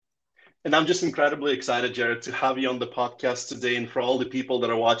And I'm just incredibly excited, Jared, to have you on the podcast today. And for all the people that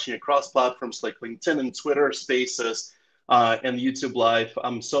are watching across platforms like LinkedIn and Twitter Spaces and YouTube Live,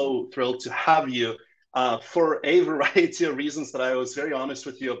 I'm so thrilled to have you for a variety of reasons that I was very honest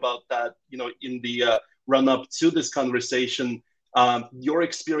with you about that, in the run up to this conversation. Your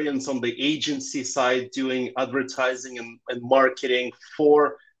experience on the agency side doing advertising and marketing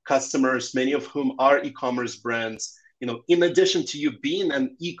for customers, many of whom are e-commerce brands, in addition to you being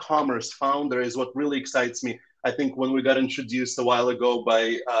an e-commerce founder is what really excites me. I think when we got introduced a while ago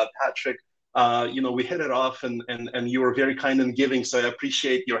by Patrick, we hit it off and you were very kind and giving. So I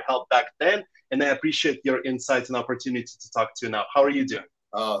appreciate your help back then. And I appreciate your insights and opportunity to talk to you now. How are you doing?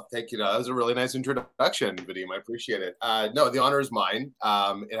 Oh, thank you. That was a really nice introduction, Vadim. I appreciate it. No, the honor is mine.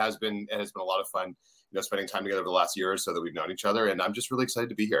 It has been a lot of fun, spending time together over the last year or so that we've known each other, and I'm just really excited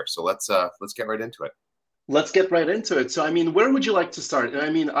to be here. So let's get right into it. Let's get right into it. So, I mean, where would you like to start? And I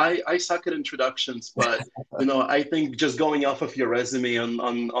mean, I suck at introductions, but I think just going off of your resume on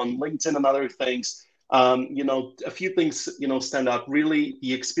LinkedIn and other things, a few things, stand out. Really,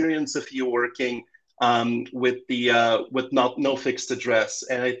 the experience of you working with not no fixed address,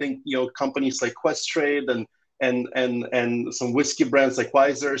 and I think companies like Questrade and some whiskey brands like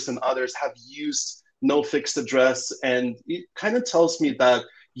Wiser's and others have used no fixed address, and it kind of tells me that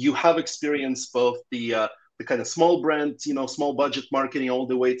you have experienced both the kind of small brand, small budget marketing all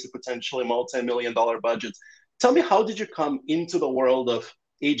the way to potentially multi-million dollar budgets. Tell me, how did you come into the world of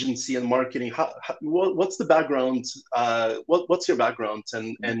agency and marketing? What's the background? What's your background,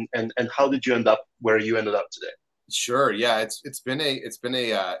 and how did you end up where you ended up today? Sure. Yeah, it's been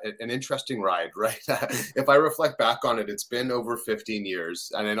an interesting ride, right? If I reflect back on it, it's been over 15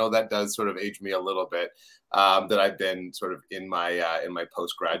 years, and I know that does sort of age me a little bit. That I've been sort of in my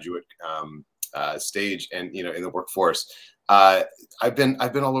postgraduate stage and in the workforce. I've been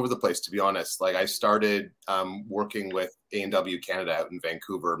all over the place, to be honest. Like I started working with A&W Canada out in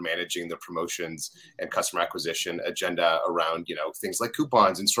Vancouver, managing the promotions and customer acquisition agenda around things like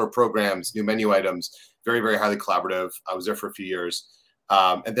coupons and store programs, new menu items. Very, very highly collaborative. I was there for a few years.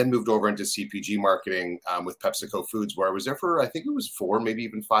 And then moved over into CPG marketing with PepsiCo Foods, where I was there for, I think it was 4, maybe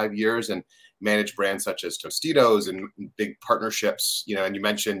even 5 years, and managed brands such as Tostitos and big partnerships. And you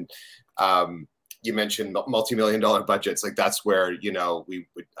mentioned multi-million dollar budgets. Like that's where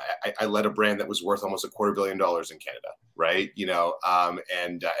I led a brand that was worth almost $250 million in Canada, right?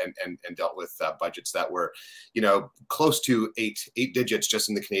 And dealt with budgets that were close to eight digits just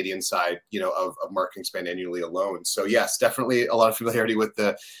in the Canadian side of marketing spend annually alone. So yes, definitely a lot of familiarity with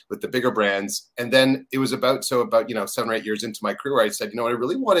the bigger brands. And then it was about 7 or 8 years into my career where I said, I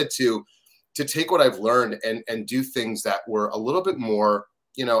really wanted to take what I've learned and do things that were a little bit more,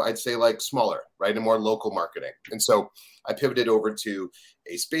 I'd say like smaller, right? And more local marketing. And so I pivoted over to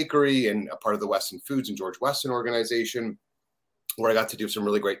Ace Bakery and a part of the Weston Foods and George Weston organization, where I got to do some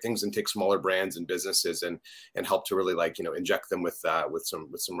really great things and take smaller brands and businesses and help to really inject them with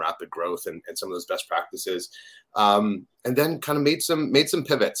some rapid growth and some of those best practices. And then kind of made some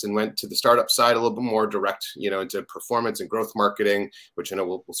pivots and went to the startup side a little bit more direct, into performance and growth marketing, which I know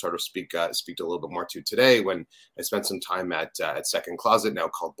we'll sort of speak to a little bit more to today, when I spent some time at Second Closet, now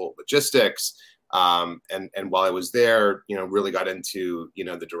called Bolt Logistics. And while I was there, really got into,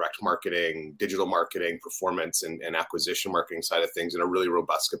 the direct marketing, digital marketing, performance and acquisition marketing side of things in a really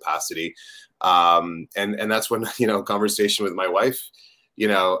robust capacity. And that's when, conversation with my wife,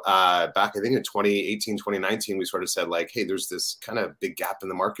 back, I think in 2018, 2019, we sort of said like, hey, there's this kind of big gap in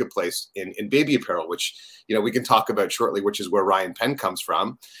the marketplace in baby apparel, which, we can talk about shortly, which is where Ryan Penn comes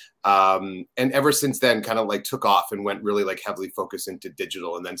from. And ever since then kind of like took off and went really like heavily focused into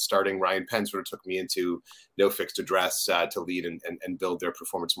digital, and then starting Ryan Penn sort of took me into No Fixed Address to lead and build their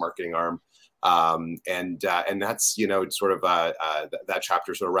performance marketing arm. And that's, sort of that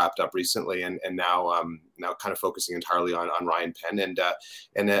chapter sort of wrapped up recently, and now kind of focusing entirely on Ryan Penn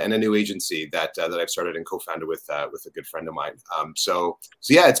and a new agency that I've started and co-founded with a good friend of mine. So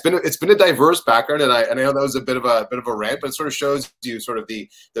yeah, it's been a diverse background, and I know that was a bit of a rant, but it sort of shows you sort of the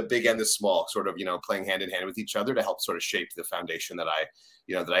big and the small sort of playing hand in hand with each other to help sort of shape the foundation that I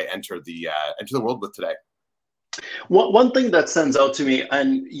entered the world with today. One thing that stands out to me,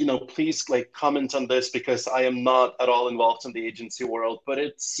 and please like comment on this because I am not at all involved in the agency world, but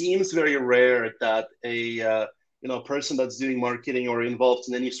it seems very rare that a person that's doing marketing or involved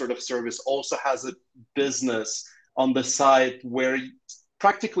in any sort of service also has a business on the side where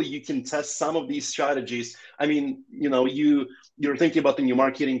practically you can test some of these strategies. I mean, you're thinking about the new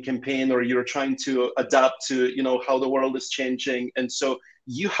marketing campaign, or you're trying to adapt to, how the world is changing. And so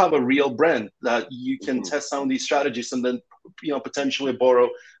you have a real brand that you can test some of these strategies, and then, potentially borrow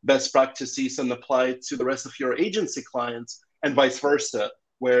best practices and apply it to the rest of your agency clients, and vice versa,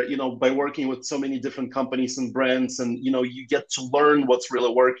 where, by working with so many different companies and brands, and, you get to learn what's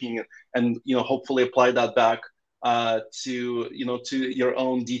really working, and, hopefully apply that back to your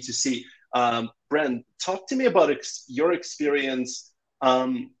own D2C. Brent, talk to me about your experience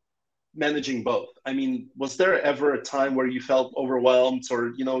managing both. I mean, was there ever a time where you felt overwhelmed,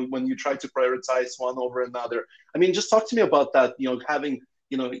 or, when you tried to prioritize one over another? I mean, just talk to me about that, having,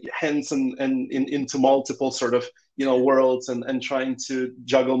 hands and into multiple sort of, worlds, and trying to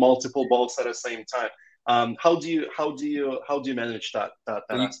juggle multiple balls at the same time. How do you manage that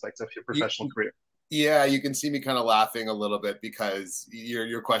aspect of your professional career? Yeah, you can see me kind of laughing a little bit, because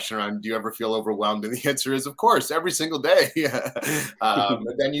your question around, do you ever feel overwhelmed? And the answer is, of course, every single day.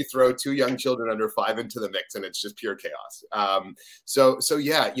 But then you throw 2 young children under 5 into the mix, and it's just pure chaos. So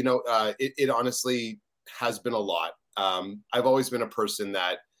yeah, it honestly has been a lot. I've always been a person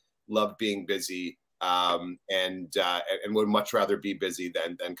that loved being busy, and would much rather be busy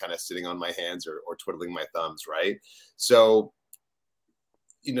than kind of sitting on my hands or twiddling my thumbs, right? So,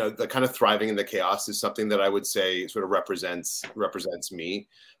 the kind of thriving in the chaos is something that I would say sort of represents me.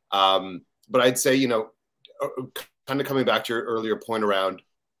 But I'd say, kind of coming back to your earlier point around,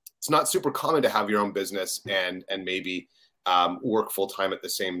 it's not super common to have your own business and maybe work full time at the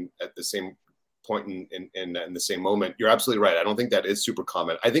same point in the same moment. You're absolutely right. I don't think that is super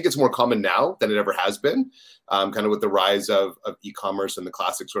common. I think it's more common now than it ever has been, kind of with the rise of e-commerce and the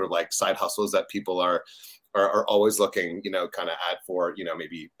classic sort of like side hustles that people are always looking, kind of at for,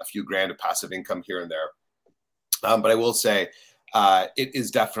 maybe a few grand of passive income here and there. But I will say, it is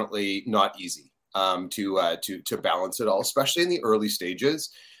definitely not easy to balance it all, especially in the early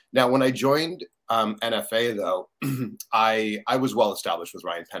stages. Now, when I joined NFA, though, I was well established with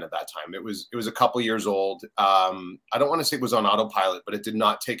Ryan Penn at that time. It was a couple years old. I don't want to say it was on autopilot, but it did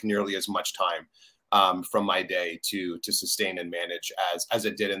not take nearly as much time from my day to sustain and manage as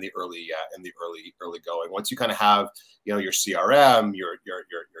it did in the early going. Once you kind of have, your CRM, your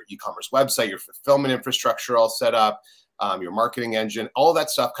e-commerce website, your fulfillment infrastructure all set up, your marketing engine, all that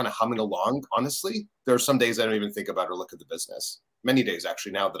stuff kind of humming along. Honestly, there are some days I don't even think about or look at the business. Many days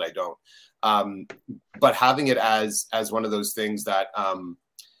actually now that I don't. But having it as one of those things that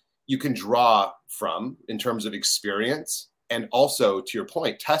you can draw from in terms of experience. And also, to your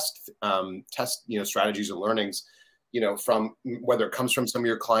point, test strategies or learnings, from whether it comes from some of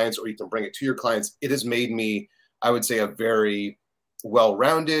your clients or you can bring it to your clients. It has made me, I would say, a very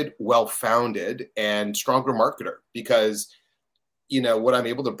well-rounded, well-founded, and stronger marketer, because what I'm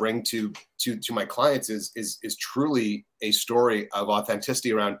able to bring to my clients is truly a story of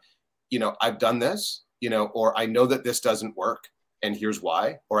authenticity around, I've done this, or I know that this doesn't work, and here's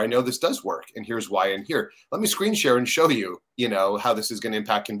why, or I know this does work, and here's why, and here, let me screen share and show you, how this is going to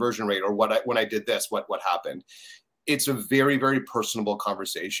impact conversion rate, or when I did this, what happened. It's a very, very personable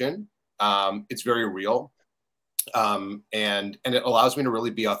conversation. It's very real. And it allows me to really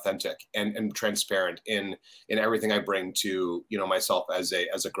be authentic and transparent in everything I bring to, myself as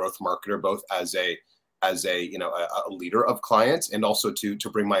a growth marketer, both as a leader of clients, and also to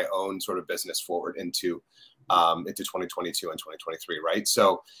bring my own sort of business forward into 2022 and 2023, right?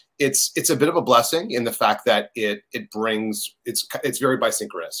 So it's a bit of a blessing in the fact that it brings, it's very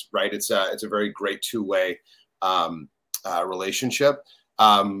bisynchronous, right? It's a very great two-way relationship.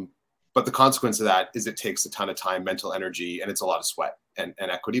 But the consequence of that is it takes a ton of time, mental energy, and it's a lot of sweat and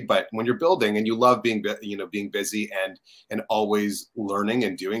equity. But when you're building and you love being busy and always learning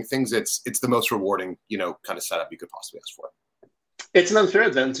and doing things, it's the most rewarding, kind of setup you could possibly ask for. It's an unfair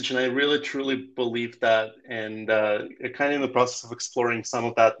advantage, and I really truly believe that. And kind of in the process of exploring some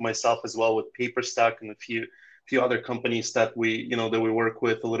of that myself as well with PaperStack and a few other companies that we work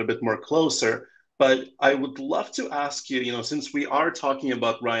with a little bit more closer. But I would love to ask you, since we are talking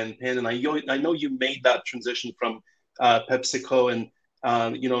about Ryan Penn, and I know you made that transition from PepsiCo and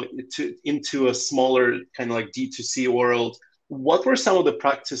into a smaller kind of like D2C world. What were some of the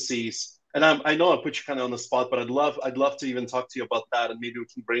practices? And I know I put you kind of on the spot, but I'd love to even talk to you about that, and maybe we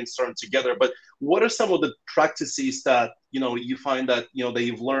can brainstorm together. But what are some of the practices that you find that that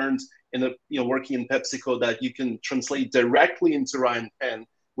you've learned in working in PepsiCo that you can translate directly into Ryan Penn,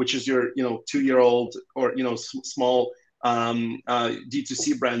 which is your 2-year-old or small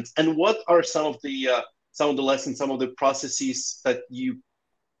D2C brand? And what are some of the lessons, some of the processes that you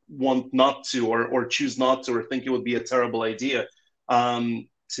want not to or choose not to, or think it would be a terrible idea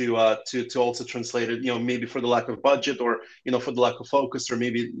to also translate it, maybe for the lack of budget, or for the lack of focus, or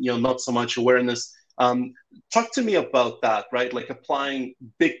maybe not so much awareness. Talk to me about that, right? Like applying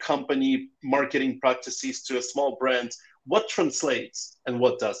big company marketing practices to a small brand. What translates and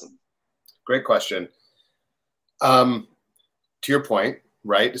what doesn't? Great question. To your point,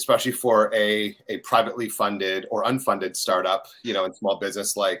 right? Especially for a privately funded or unfunded startup, in small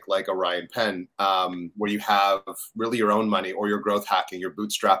business like Orion Pen, where you have really your own money, or you're growth hacking, you're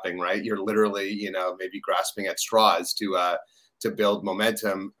bootstrapping, right? You're literally, maybe grasping at straws to build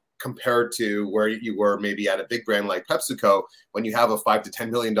momentum, compared to where you were maybe at a big brand like PepsiCo, when you have a $5 to $10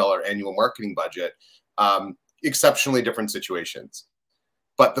 million annual marketing budget. Exceptionally different situations,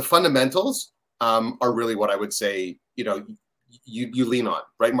 but the fundamentals are really what I would say, you lean on,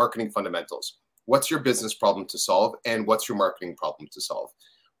 right? Marketing fundamentals. What's your business problem to solve, and what's your marketing problem to solve,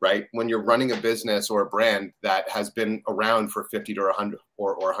 right? When you're running a business or a brand that has been around for 50 to 100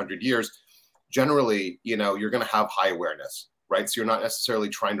 or 100 years, generally, you're going to have high awareness, right? So you're not necessarily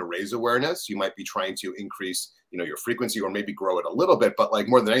trying to raise awareness. You might be trying to increase, your frequency, or maybe grow it a little bit. But like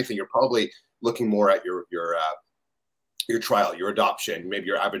more than anything, you're probably looking more at your trial, your adoption, maybe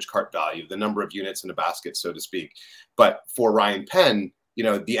your average cart value, the number of units in a basket, so to speak. But for Orion Pen,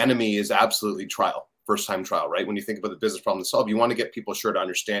 the enemy is absolutely trial, first time trial, right? When you think about the business problem to solve, you want to get people sure to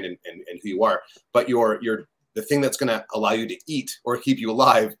understand and who you are. But the thing that's going to allow you to eat or keep you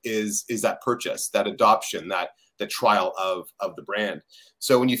alive is that purchase, that adoption, that the trial of the brand.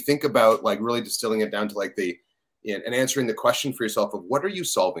 So when you think about like really distilling it down to like and answering the question for yourself of what are you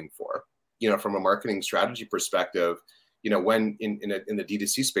solving for, from a marketing strategy perspective, when in the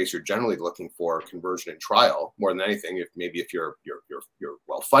D2C space, you're generally looking for conversion and trial more than anything. If you're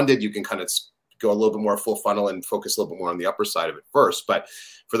well funded, you can kind of go a little bit more full funnel and focus a little bit more on the upper side of it first. But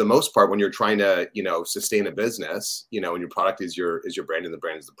for the most part, when you're trying to sustain a business, and your product is your brand and the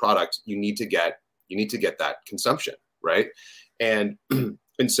brand is the product, you need to get that consumption, right? And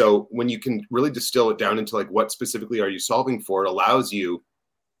so when you can really distill it down into like what specifically are you solving for, it allows you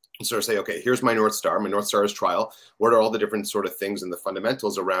sort of say, okay, here's my North Star. My North Star is trial. What are all the different sort of things and the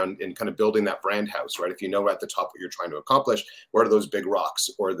fundamentals around and kind of building that brand house, right? If you know at the top what you're trying to accomplish, what are those big rocks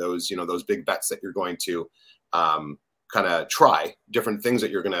or those, those big bets that you're going to kind of try, different things that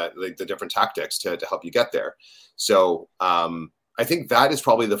you're going to, like the different tactics to help you get there. So I think that is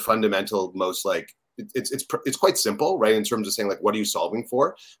probably the fundamental most like, it's quite simple, right? In terms of saying like, what are you solving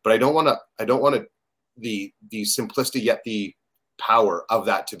for? But I don't want the simplicity yet the power of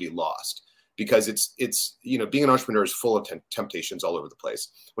that to be lost, because it's being an entrepreneur is full of temptations all over the place.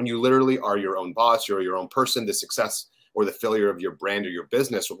 When you literally are your own boss, you're your own person, the success or the failure of your brand or your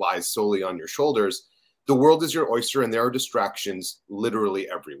business lies solely on your shoulders. The world is your oyster, and there are distractions literally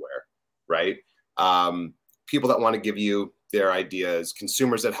everywhere, right? People that want to give you their ideas,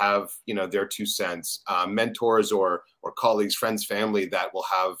 consumers that have their 2 cents, mentors or colleagues, friends, family that will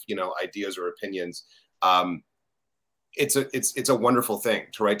have ideas or opinions. It's a wonderful thing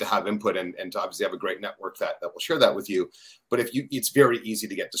to have input and to obviously have a great network that will share that with you. But it's very easy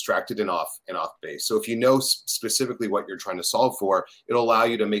to get distracted and off base. So if you know specifically what you're trying to solve for, it'll allow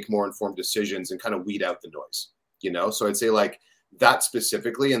you to make more informed decisions and kind of weed out the noise. So I'd say like that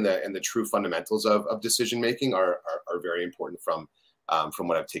specifically and the true fundamentals of decision making are very important from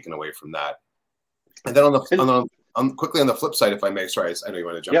what I've taken away from that. And then quickly on the flip side, if I may, sorry, I know you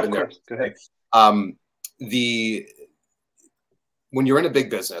want to jump in there. Go ahead. When you're in a big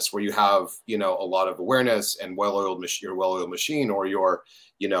business where you have, a lot of awareness and well-oiled machine, or your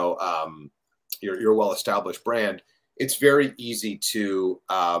well-established brand, it's very easy to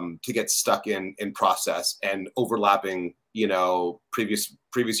get stuck in process and overlapping,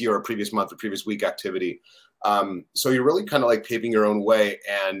 previous year or previous month or previous week activity. So you're really kind of like paving your own way.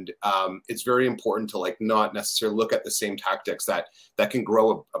 And it's very important to like not necessarily look at the same tactics that can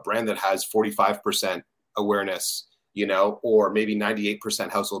grow a brand that has 45% awareness, or maybe 98%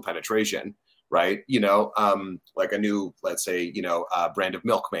 household penetration, right? Like a new, let's say, brand of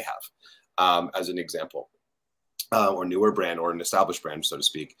milk may have, as an example, or newer brand or an established brand, so to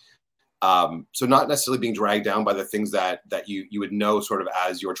speak. So not necessarily being dragged down by the things that you would know sort of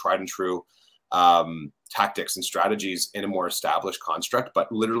as your tried and true tactics and strategies in a more established construct,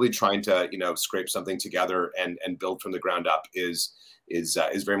 but literally trying to, scrape something together and build from the ground up is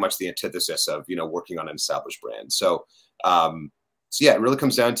very much the antithesis of, working on an established brand. So yeah, it really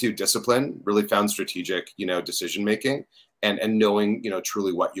comes down to discipline, really found strategic, decision-making and knowing,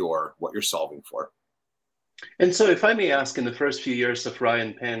 truly what you're solving for. And so if I may ask, in the first few years of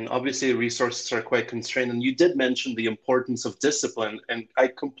Orion Pen, obviously resources are quite constrained, and you did mention the importance of discipline, and I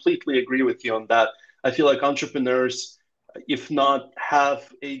completely agree with you on that. I feel like entrepreneurs if not have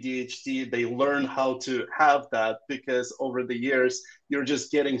ADHD, they learn how to have that, because over the years you're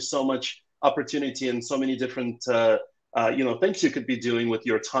just getting so much opportunity and so many different things you could be doing with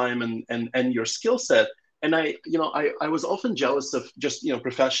your time and your skill set. And I was often jealous of just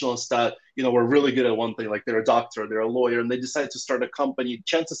professionals that were really good at one thing, like they're a doctor, they're a lawyer, and they decide to start a company.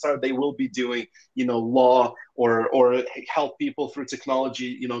 Chances are they will be doing law or help people through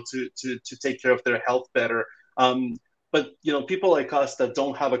technology, to take care of their health better. But people like us that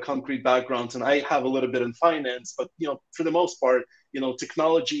don't have a concrete background, and I have a little bit in finance, but for the most part,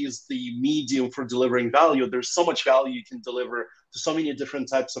 technology is the medium for delivering value. There's so much value you can deliver to so many different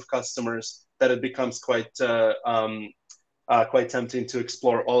types of customers that it becomes quite tempting to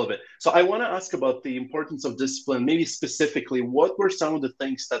explore all of it. So I want to ask about the importance of discipline. Maybe specifically, what were some of the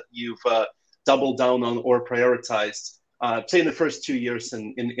things that you've doubled down on or prioritized, say in the first 2 years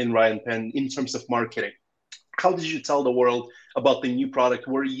in Ryan Penn, in terms of marketing? How did you tell the world about the new product?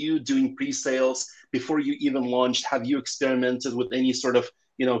 Were you doing pre-sales before you even launched? Have you experimented with any sort of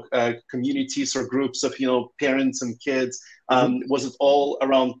communities or groups of parents and kids? Was it all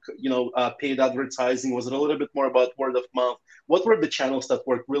around paid advertising? Was it a little bit more about word of mouth? What were the channels that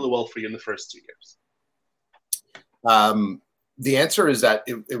worked really well for you in the first 2 years? The answer is that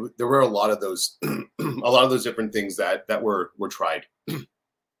there were a lot of those different things that were tried.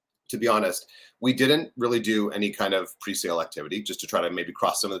 To be honest, we didn't really do any kind of pre-sale activity, just to try to maybe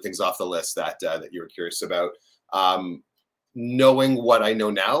cross some of the things off the list that you were curious about. Knowing what I know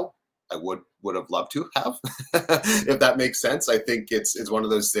now, I would have loved to have, if that makes sense. I think it's one of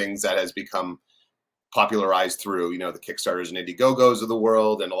those things that has become popularized through the Kickstarters and Indiegogos of the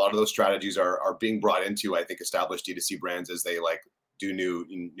world, and a lot of those strategies are being brought into, I think, established D2C brands as they like do new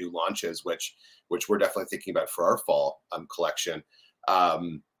launches, which we're definitely thinking about for our fall collection.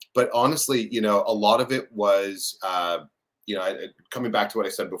 But honestly, a lot of it was, coming back to what I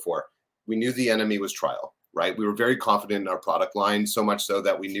said before, we knew the enemy was trial, right? We were very confident in our product line, so much so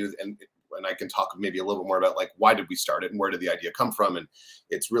that we knew, and I can talk maybe a little bit more about like, why did we start it and where did the idea come from? And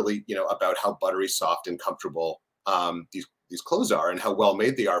it's really, about how buttery soft and comfortable these clothes are, and how well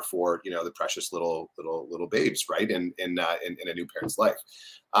made they are for, the precious little babes, right? In a new parent's life.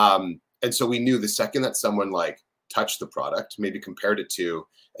 And so we knew the second that someone like touched the product, maybe compared it to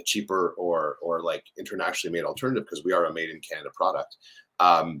a cheaper or like internationally made alternative, because we are a made in Canada product,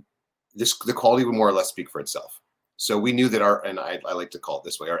 the quality would more or less speak for itself. So we knew that and I like to call it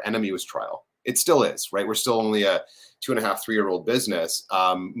this way, our enemy was trial. It still is, right? We're still only a 2.5, 3-year-old business.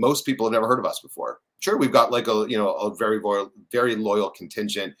 Most people have never heard of us before. Sure, we've got like a very loyal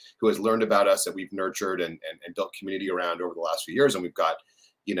contingent who has learned about us, that we've nurtured and built community around over the last few years. And we've got,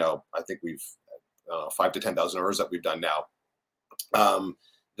 I think we've 5,000 to 10,000 orders that we've done now.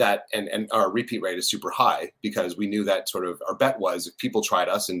 That and our repeat rate is super high, because we knew that sort of our bet was, if people tried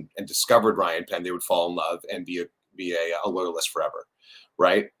us and discovered Ryan Penn, they would fall in love and be a loyalist forever,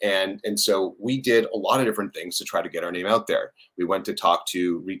 right? And so we did a lot of different things to try to get our name out there. We went to talk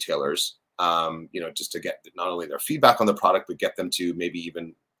to retailers, just to get not only their feedback on the product, but get them to maybe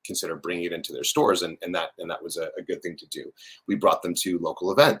even consider bringing it into their stores, and that was a good thing to do. We brought them to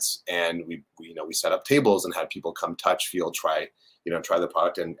local events, and we set up tables and had people come touch, feel, try the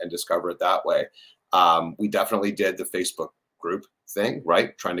product and discover it that way. We definitely did the Facebook group thing,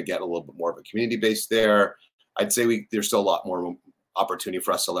 right? Trying to get a little bit more of a community base there. I'd say there's still a lot more opportunity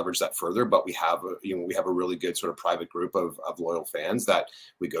for us to leverage that further, but we have a really good sort of private group of loyal fans that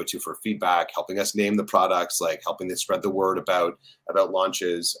we go to for feedback, helping us name the products, like helping to spread the word about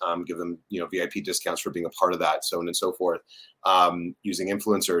launches, give them VIP discounts for being a part of that, so on and so forth. Using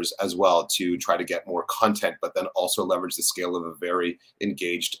influencers as well to try to get more content, but then also leverage the scale of a very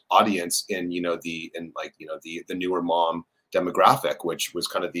engaged audience in the newer mom demographic, which was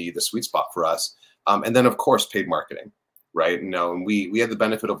kind of the sweet spot for us. And then of course paid marketing. Right. And we had the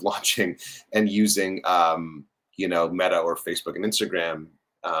benefit of launching and using, Meta or Facebook and Instagram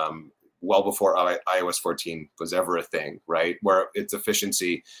well before iOS 14 was ever a thing. Right. Where its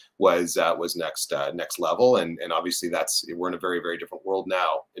efficiency was next level. And obviously we're in a very, very different world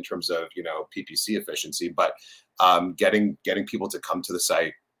now in terms of, PPC efficiency. But getting people to come to the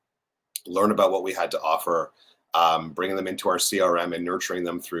site, learn about what we had to offer, bringing them into our CRM and nurturing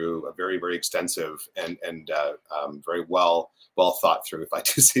them through a very, very extensive and very well thought through, if I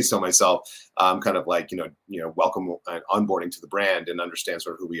do say so myself, kind of like, welcome and onboarding to the brand, and understand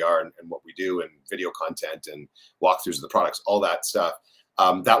sort of who we are and what we do, and video content and walkthroughs of the products, all that stuff.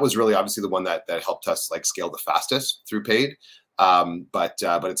 That was really obviously the one that helped us like scale the fastest through paid. But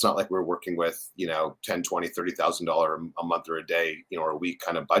it's not like we're working with, $10, $20, $30,000 a month or a day, or a week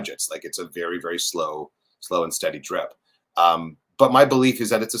kind of budgets. Like it's a very, very slow and steady drip. But my belief is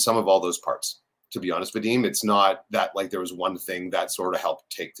that it's a sum of all those parts. To be honest, Vadim, it's not that like there was one thing that sort of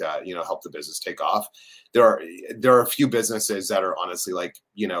helped help the business take off. There are a few businesses that are honestly like,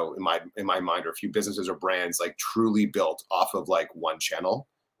 in my mind, are a few businesses or brands like truly built off of like one channel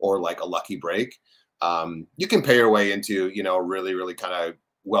or like a lucky break. You can pay your way into, a really, really kind of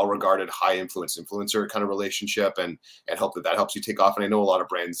well-regarded, high influencer kind of relationship and hope that helps you take off. And I know a lot of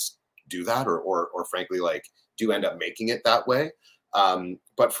brands do that or frankly, like do end up making it that way.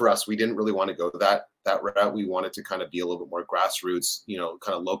 But for us, we didn't really want to go that route. We wanted to kind of be a little bit more grassroots,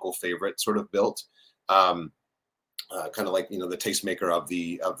 kind of local favorite sort of built, kind of like, the tastemaker of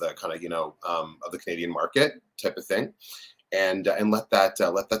the kind of, of the Canadian market type of thing. And let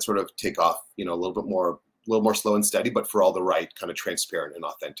that sort of take off, a little more slow and steady, but for all the right kind of transparent and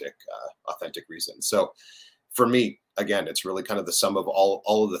authentic reasons. So for me, again, it's really kind of the sum of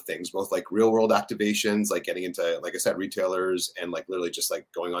all of the things, both like real world activations, like getting into, like I said, retailers and like literally just like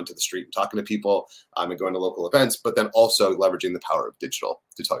going onto the street and talking to people and going to local events, but then also leveraging the power of digital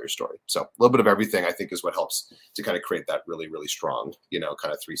to tell your story. So a little bit of everything, I think, is what helps to kind of create that really, really strong, kind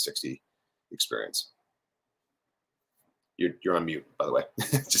of 360 experience. You're on mute, by the way.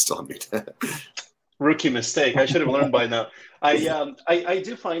 Just still on mute. Rookie mistake. I should have learned by now. I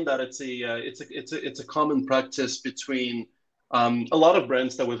do find that it's a common practice between a lot of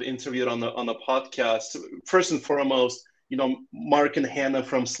brands that we've interviewed on the podcast. First and foremost, Mark and Hannah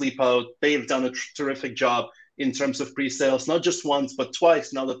from Sleep Out, they've done a terrific job in terms of pre-sales, not just once but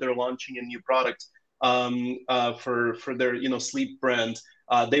twice now that they're launching a new product for their sleep brand.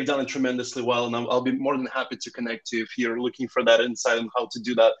 They've done it tremendously well, and I'll be more than happy to connect you if you're looking for that insight on how to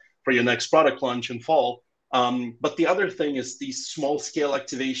do that for your next product launch in fall. But the other thing is these small scale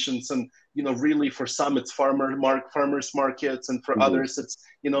activations, and really for some it's farmers markets, and for others it's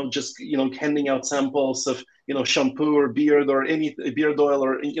just handing out samples of shampoo or beard or any beard oil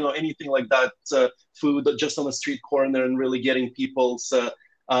or anything like that, food just on the street corner, and really getting people's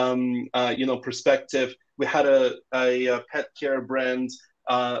perspective. We had a pet care brand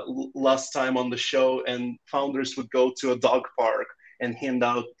last time on the show, and founders would go to a dog park and hand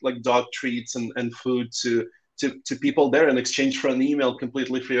out like dog treats and food to people there in exchange for an email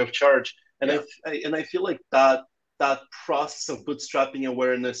completely free of charge. And I feel like that process of bootstrapping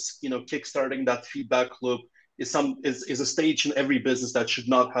awareness, kickstarting that feedback loop is a stage in every business that should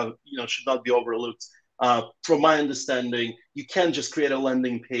not be overlooked. From my understanding, you can't just create a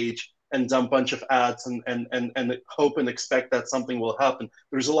landing page and dump a bunch of ads and hope and expect that something will happen.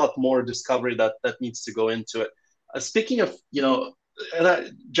 There's a lot more discovery that needs to go into it. Speaking of,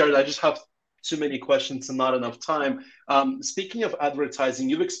 Jared, I just have too many questions and not enough time. Speaking of advertising,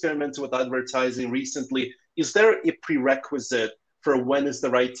 you've experimented with advertising recently. Is there a prerequisite for when is the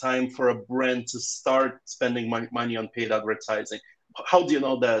right time for a brand to start spending money on paid advertising? How do you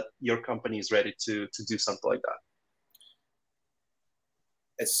know that your company is ready to do something like that?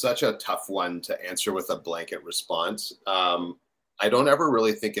 It's such a tough one to answer with a blanket response. I don't ever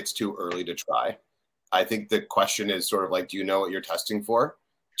really think it's too early to try. I think the question is sort of like, do you know what you're testing for?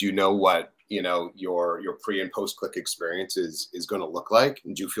 Do you know what, your pre and post click experience is going to look like?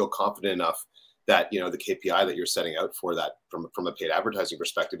 And do you feel confident enough that, the KPI that you're setting out for that from a paid advertising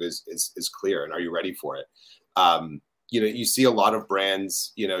perspective is clear? And are you ready for it? You see a lot of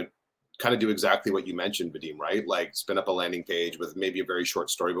brands, kind of do exactly what you mentioned, Vadim, right? Like spin up a landing page with maybe a very short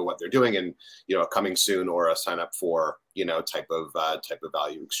story about what they're doing and, coming soon, or a sign up for, type of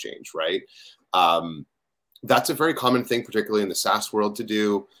value exchange, right? That's a very common thing, particularly in the SaaS world, to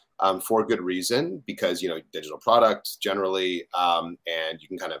do for good reason, because, digital products generally, and you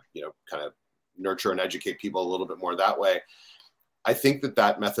can kind of nurture and educate people a little bit more that way. I think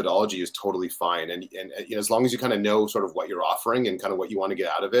that methodology is totally fine. And as long as you kind of know sort of what you're offering and kind of what you want to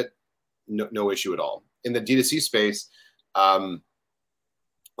get out of it, no issue at all. In the D2C space,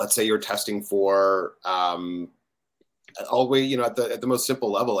 let's say you're testing for always, at the most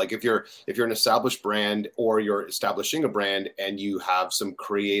simple level, like if you're an established brand or you're establishing a brand and you have some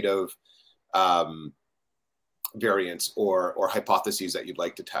creative variants or hypotheses that you'd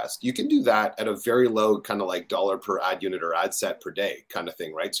like to test, you can do that at a very low kind of like dollar per ad unit or ad set per day kind of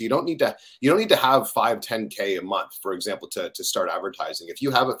thing, right? So you don't need to have 5-10K a month, for example, to start advertising. If you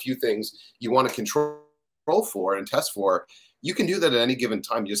have a few things you want to control for and test for, you can do that at any given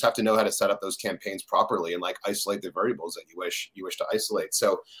time. You just have to know how to set up those campaigns properly and like isolate the variables that you wish to isolate.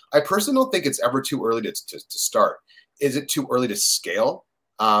 So I personally don't think it's ever too early to start. Is it too early to scale?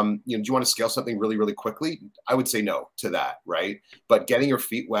 Do you want to scale something really, really quickly? I would say no to that, right? But getting your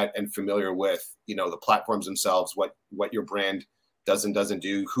feet wet and familiar with, the platforms themselves, what your brand does and doesn't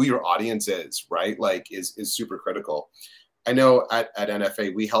do, who your audience is, right? Like is super critical. I know at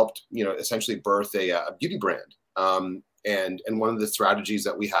NFA, we helped, essentially birth a beauty brand. And one of the strategies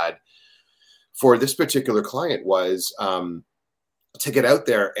that we had for this particular client was to get out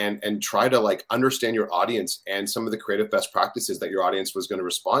there and try to like understand your audience and some of the creative best practices that your audience was going to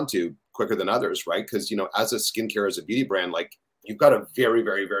respond to quicker than others, right? Because, as a skincare, as a beauty brand, like you've got a very,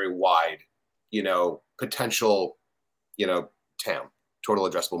 very, very wide, potential, TAM, total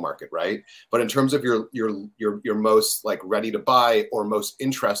addressable market, right? But in terms of your most like ready to buy or most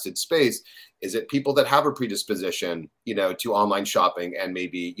interested space, is it people that have a predisposition, to online shopping and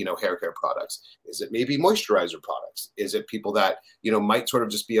maybe, hair care products? Is it maybe moisturizer products? Is it people that, might sort of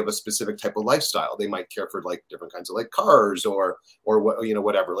just be of a specific type of lifestyle? They might care for like different kinds of like cars or what,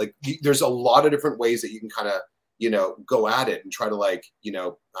 whatever. Like there's a lot of different ways that you can kind of, go at it and try to like,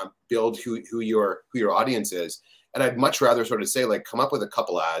 build who your audience is. And I'd much rather sort of say, like, come up with a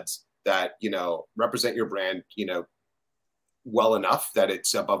couple ads that, represent your brand, well enough that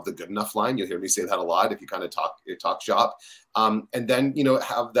it's above the good enough line. You'll hear me say that a lot if you kind of talk shop. And then,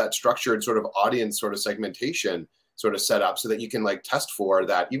 have that structured sort of audience sort of segmentation sort of set up so that you can like test for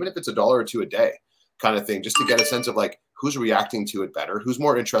that, even if it's $1 or $2 a day kind of thing, just to get a sense of like who's reacting to it better, who's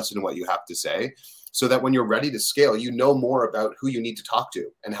more interested in what you have to say, so that when you're ready to scale, more about who you need to talk to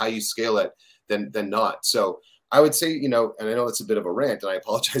and how you scale it than not. So I would say, and I know it's a bit of a rant, and I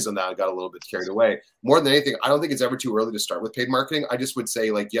apologize on that. I got a little bit carried away. More than anything, I don't think it's ever too early to start with paid marketing. I just would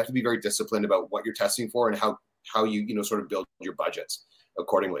say, like, you have to be very disciplined about what you're testing for and how you sort of build your budgets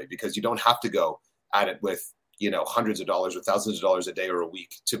accordingly, because you don't have to go at it with, hundreds of dollars or thousands of dollars a day or a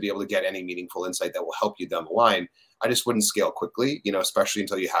week to be able to get any meaningful insight that will help you down the line. I just wouldn't scale quickly, especially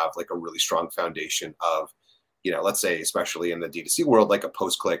until you have like a really strong foundation of, let's say, especially in the D2C world, like a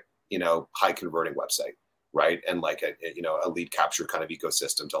post-click, high converting website. Right. And like a lead capture kind of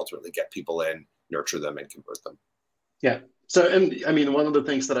ecosystem to ultimately get people in, nurture them, and convert them. Yeah. So, and I mean, one of the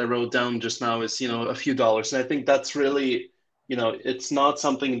things that I wrote down just now is, a few dollars. And I think that's really, it's not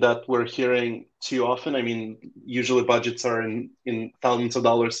something that we're hearing too often. I mean, usually budgets are in thousands of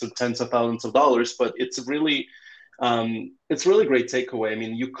dollars to tens of thousands of dollars, but it's really great takeaway. I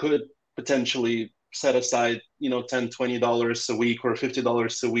mean, you could potentially set aside, $10, $20 a week or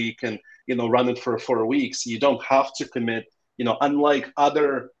 $50 a week and, run it for 4 weeks. You don't have to commit, unlike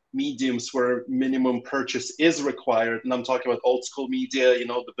other mediums where minimum purchase is required. And I'm talking about old school media,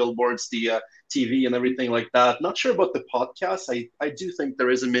 the billboards, the TV and everything like that. Not sure about the podcast. I do think there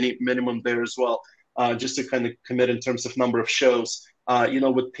is a minimum there as well, just to kind of commit in terms of number of shows.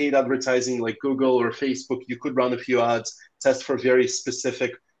 With paid advertising like Google or Facebook, you could run a few ads, test for very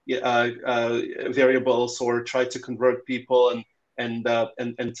specific variables, or try to convert people and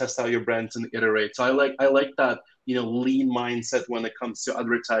test out your brand and iterate. So I like that, lean mindset when it comes to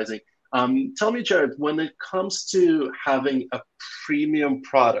advertising. Tell me, Jared, when it comes to having a premium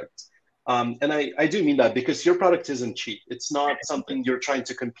product, and I do mean that because your product isn't cheap. It's not something you're trying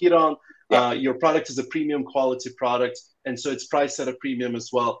to compete on. Your product is a premium quality product, and so it's priced at a premium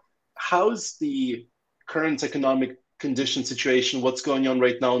as well. How's the current economic condition situation, what's going on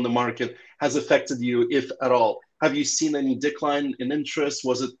right now in the market, has affected you, if at all? Have you seen any decline in interest?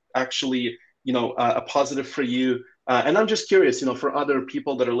 Was it actually, a positive for you? And I'm just curious, for other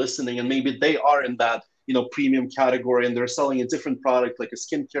people that are listening and maybe they are in that, premium category and they're selling a different product, like a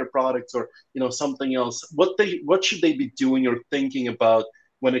skincare product or, something else. What should they be doing or thinking about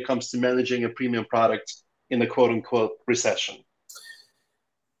when it comes to managing a premium product in a quote unquote recession?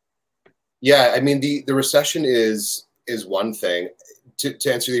 Yeah, I mean, the recession is one thing.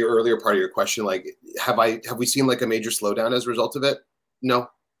 To answer the earlier part of your question, like, have we seen like a major slowdown as a result of it? No,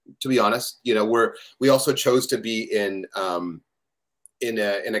 to be honest. We also chose to be in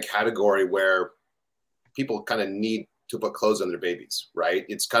a category where people kind of need to put clothes on their babies, right?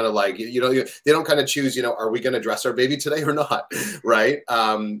 It's kind of like, they don't kind of choose, are we going to dress our baby today or not, right?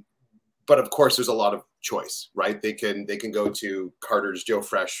 But of course, there's a lot of choice, right? They can go to Carter's, Joe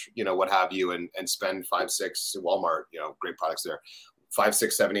Fresh, what have you, and spend $5, $6 Walmart, great products there, $5,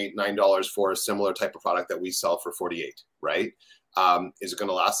 $6, $7, $8, $9 for a similar type of product that we sell for $48, right? Is it going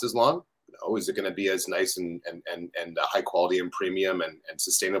to last as long? No. Is it going to be as nice and high quality and premium and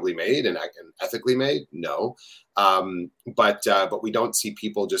sustainably made and ethically made? No. But we don't see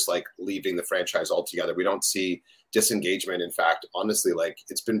people just like leaving the franchise altogether. We don't see disengagement. In fact, honestly, like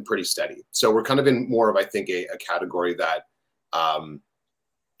it's been pretty steady. So we're kind of in more of, I think, a category that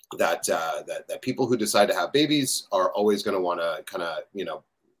people who decide to have babies are always going to want to kind of,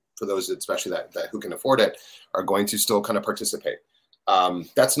 for those especially that who can afford it, are going to still kind of participate.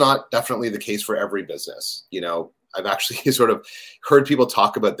 That's not definitely the case for every business. I've actually sort of heard people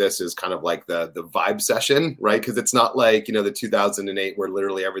talk about this as kind of like the vibe session, right? Because it's not like, you know, the 2008 where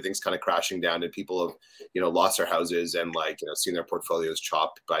literally everything's kind of crashing down and people have, you know, lost their houses and like, you know, seen their portfolios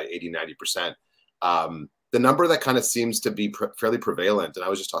chopped by 80-90%. The number that kind of seems to be fairly prevalent, and I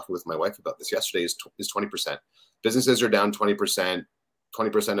was just talking with my wife about this yesterday, is 20%. Businesses are down 20%.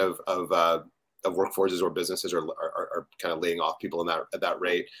 20% of workforces or businesses are kind of laying off people at that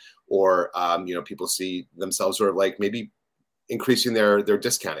rate, or you know, people see themselves sort of like maybe increasing their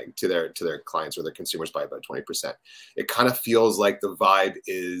discounting to their clients or their consumers by about 20%. It kind of feels like the vibe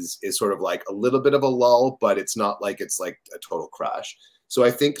is sort of like a little bit of a lull, but it's not like it's like a total crash. So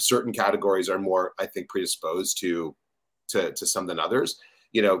I think certain categories are more, I think, predisposed to some than others.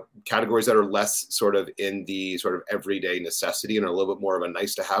 You know, categories that are less sort of in the sort of everyday necessity and are a little bit more of a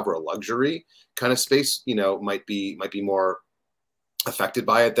nice to have or a luxury kind of space, you know, might be more affected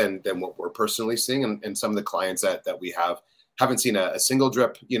by it than what we're personally seeing. And some of the clients that we haven't seen a single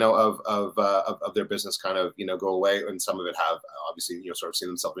drip, you know, of their business kind of, you know, go away. And some of it have obviously, you know, sort of seen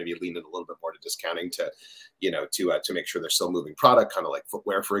themselves maybe lean in a little bit more to discounting to, you know, to make sure they're still moving product, kind of like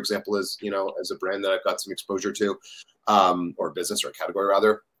footwear, for example, is, you know, as a brand that I've got some exposure to, or business or category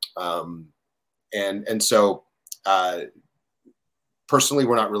rather. And so personally,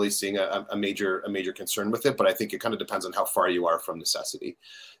 we're not really seeing a major concern with it, but I think it kind of depends on how far you are from necessity.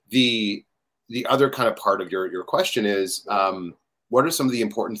 The other kind of part of your question is, what are some of the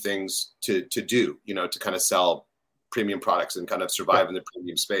important things to do, you know, to kind of sell premium products and kind of survive in the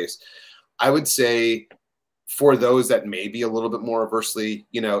premium space? I would say for those that may be a little bit more adversely,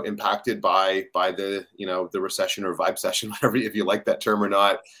 you know, impacted by the, you know, the recession or vibe session, whatever, if you like that term or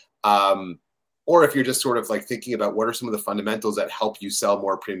not, or if you're just sort of like thinking about what are some of the fundamentals that help you sell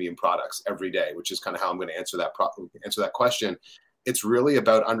more premium products every day, which is kind of how I'm going to answer that question. It's really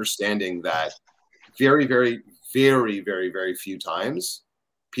about understanding that very, very, very, very, very few times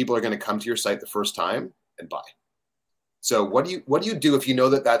people are going to come to your site the first time and buy. So what do you do if you know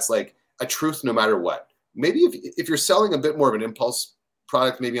that that's like a truth no matter what? Maybe if you're selling a bit more of an impulse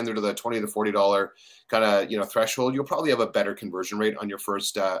product, maybe under the $20 to $40 kind of, you know, threshold, you'll probably have a better conversion rate on your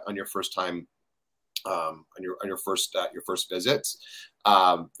first time, on your first visits,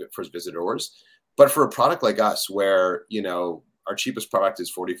 first visitors. But for a product like us, where, you know, our cheapest product is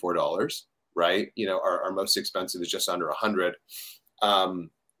 $44, right? You know, our most expensive is just under $100.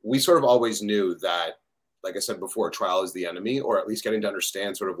 We sort of always knew that, like I said before, trial is the enemy, or at least getting to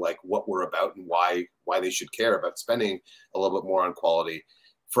understand sort of like what we're about and why they should care about spending a little bit more on quality.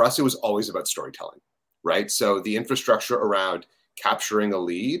 For us, it was always about storytelling, right? So the infrastructure around capturing a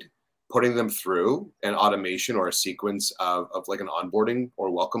lead, putting them through an automation or a sequence of like an onboarding or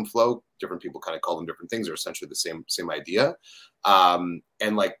welcome flow. Different people kind of call them different things. They're essentially the same idea.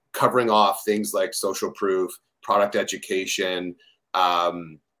 And like covering off things like social proof, product education,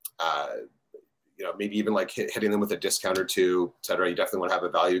 you know, maybe even like hitting them with a discount or two, et cetera. You definitely want to have a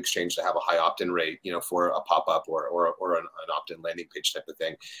value exchange to have a high opt-in rate, you know, for a pop-up or an opt-in landing page type of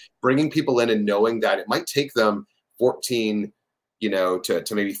thing. Bringing people in and knowing that it might take them 14, you know,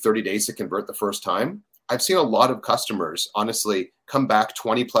 to maybe 30 days to convert the first time. I've seen a lot of customers, honestly, come back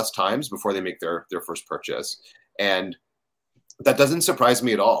 20 plus times before they make their first purchase. And that doesn't surprise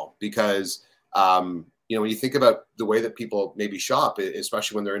me at all because, you know, when you think about the way that people maybe shop,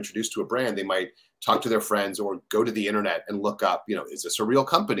 especially when they're introduced to a brand, they might talk to their friends or go to the internet and look up, you know, is this a real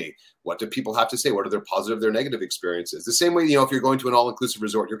company? What do people have to say? What are their positive, their negative experiences? The same way, you know, if you're going to an all-inclusive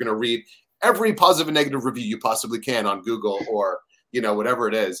resort, you're going to read every positive and negative review you possibly can on Google or, you know, whatever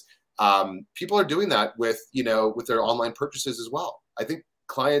it is. People are doing that with, you know, with their online purchases as well. I think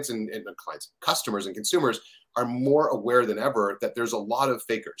customers and consumers are more aware than ever that there's a lot of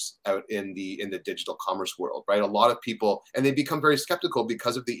fakers out in the digital commerce world, right? A lot of people, and they become very skeptical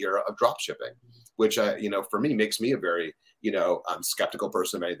because of the era of drop shipping, which, you know, for me makes me a very, you know, skeptical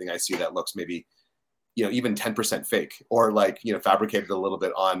person of anything I see that looks maybe, you know, even 10% fake or like, you know, fabricated a little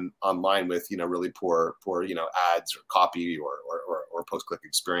bit online with, you know, really poor, you know, ads or copy or post-click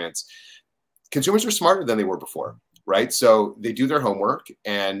experience. Consumers are smarter than they were before, right? So they do their homework,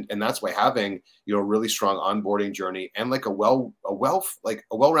 and that's why having, you know, a really strong onboarding journey and like a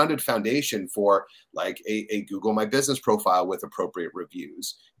well-rounded foundation for like a Google My Business profile with appropriate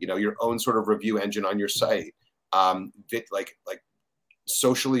reviews, you know, your own sort of review engine on your site, like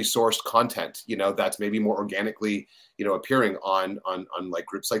socially sourced content, you know, that's maybe more organically, you know, appearing on like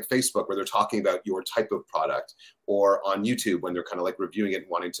groups like Facebook where they're talking about your type of product, or on YouTube when they're kind of like reviewing it and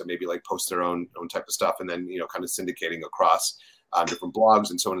wanting to maybe like post their own type of stuff, and then, you know, kind of syndicating across different blogs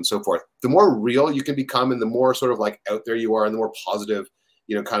and so on and so forth. The more real you can become and the more sort of like out there you are and the more positive,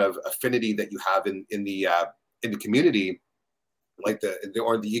 you know, kind of affinity that you have in the in the community, like the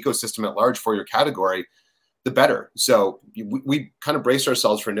ecosystem at large for your category, the better. So we kind of brace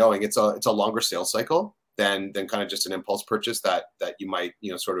ourselves for knowing it's a longer sales cycle than kind of just an impulse purchase that you might,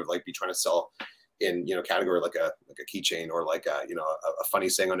 sort of like be trying to sell in, category like a keychain or like a funny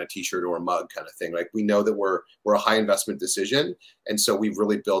saying on a t-shirt or a mug kind of thing. Like we know that we're a high investment decision. And so we've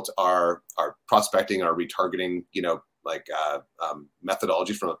really built our prospecting, our retargeting,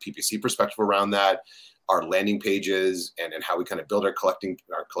 methodology from a PPC perspective around that, our landing pages and how we kind of build our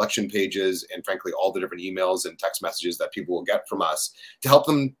collection pages, and frankly, all the different emails and text messages that people will get from us to help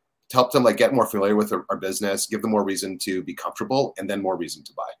them like get more familiar with our business, give them more reason to be comfortable, and then more reason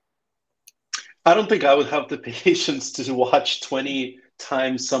to buy. I don't think I would have the patience to watch 20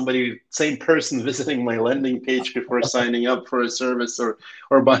 times same person visiting my landing page before signing up for a service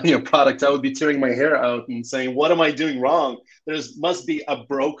or buying a product. I would be tearing my hair out and saying, what am I doing wrong? Must be a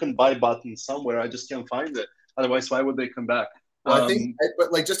broken buy button somewhere. I just can't find it. Otherwise, why would they come back? Well, I think,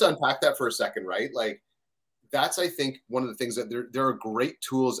 but like, just to unpack that for a second, right? Like, that's, I think, one of the things that there are great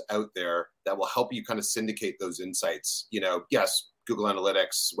tools out there that will help you kind of syndicate those insights. Yes, Google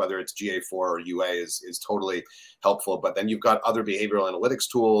Analytics, whether it's GA4 or UA is totally helpful, but then you've got other behavioral analytics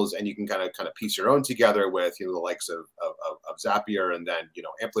tools, and you can kind of piece your own together with, the likes of Zapier, and then,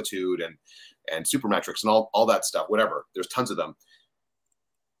 Amplitude and Supermetrics and all that stuff, whatever. There's tons of them.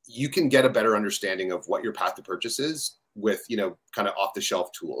 You can get a better understanding of what your path to purchase is with, kind of off the shelf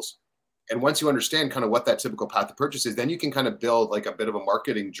tools. And once you understand kind of what that typical path to purchase is, then you can kind of build like a bit of a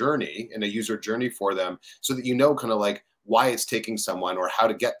marketing journey and a user journey for them, so that kind of like why it's taking someone, or how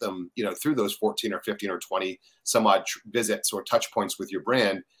to get them, through those 14 or 15 or 20 some odd visits or touch points with your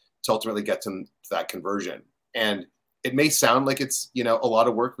brand to ultimately get them to that conversion. And it may sound like it's, a lot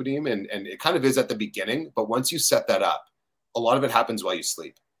of work, Vadim, and it kind of is at the beginning, but once you set that up, a lot of it happens while you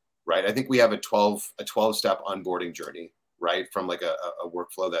sleep, right? I think we have a 12-step onboarding journey, right? From like a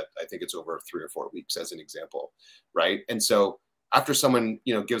workflow that I think it's over 3 or 4 weeks as an example, right? And so after someone,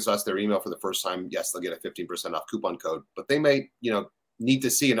 gives us their email for the first time, yes, they'll get a 15% off coupon code, but they may, need to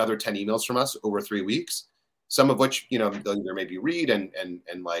see another 10 emails from us over 3 weeks, some of which, they'll either maybe read and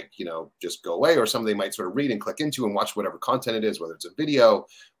like, just go away, or some they might sort of read and click into and watch whatever content it is, whether it's a video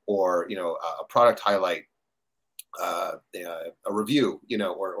or, a product highlight, a review,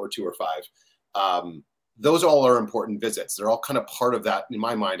 or 2 or 5. Those all are important visits. They're all kind of part of that. In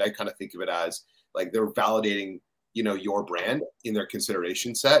my mind, I kind of think of it as like they're validating, your brand in their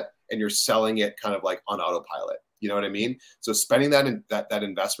consideration set, and you're selling it kind of like on autopilot. You know what I mean? So spending that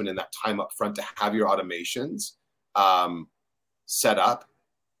investment and that time up front to have your automations set up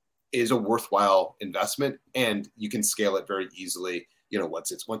is a worthwhile investment, and you can scale it very easily,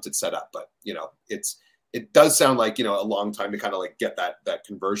 once it's set up. But it does sound like, a long time to kind of like get that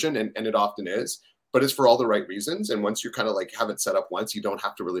conversion, and it often is, but it's for all the right reasons. And once you kind of like have it set up once, you don't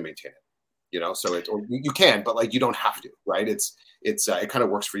have to really maintain it. So or you can, but like you don't have to, right? It kind of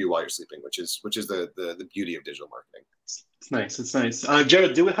works for you while you're sleeping, which is the beauty of digital marketing. It's nice. It's nice.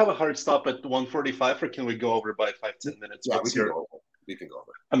 Jared, do we have a hard stop at 1:45, or can we go over by 5-10 minutes? Yeah, we can go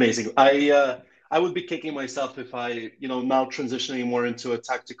over. Amazing. I would be kicking myself if I, now transitioning more into a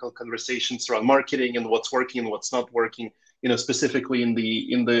tactical conversations around marketing and what's working and what's not working, specifically in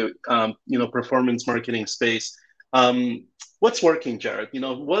the performance marketing space. What's working, Jared?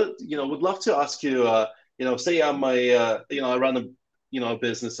 Would love to ask you, say I'm I run a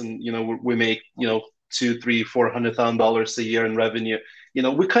business, and, we make, $200,000, $300,000, $400,000 a year in revenue.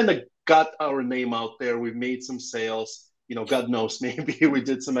 We kind of got our name out there. We've made some sales, God knows, maybe we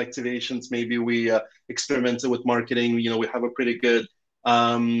did some activations. Maybe we experimented with marketing. We have a pretty good,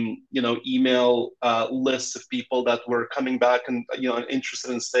 email list of people that were coming back and, interested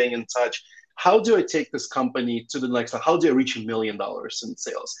in staying in touch. How do I take this company to the next level? How do I reach $1 million in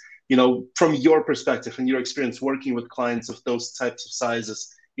sales? From your perspective and your experience working with clients of those types of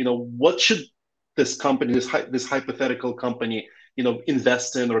sizes, what should this company, this hypothetical company,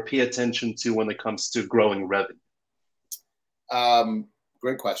 invest in or pay attention to when it comes to growing revenue?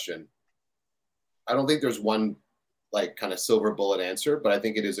 Great question. I don't think there's one like kind of silver bullet answer, but I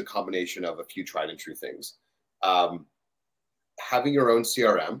think it is a combination of a few tried and true things. Having your own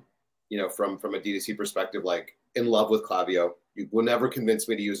CRM, from a D2C perspective, like in love with Klaviyo. You will never convince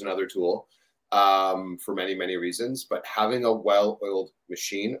me to use another tool for many, many reasons, but having a well-oiled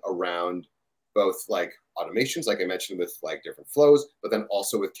machine around both like automations, like I mentioned, with like different flows, but then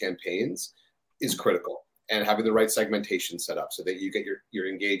also with campaigns is critical. And having the right segmentation set up so that you get your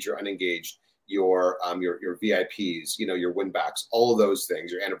engaged, your unengaged, your VIPs, your win backs, all of those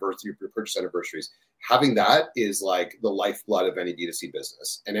things, your anniversary, your purchase anniversaries. Having that is like the lifeblood of any D2C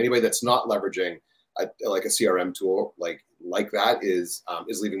business. And anybody that's not leveraging like a CRM tool like that is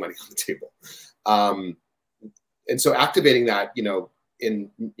leaving money on the table. And so activating that,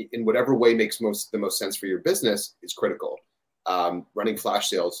 in whatever way makes the most sense for your business is critical. Running flash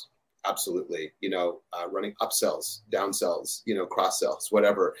sales, absolutely. Running upsells, downsells, cross sells,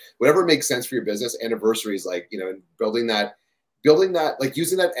 whatever makes sense for your business. Anniversaries, building that, like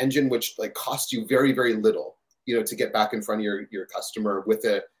using that engine, which like costs you very, very little, to get back in front of your customer with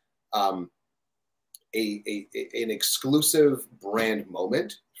an exclusive brand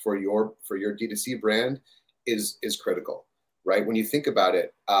moment for your D2C brand is critical, right? When you think about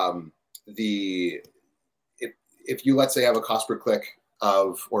it, if you, let's say, have a cost per click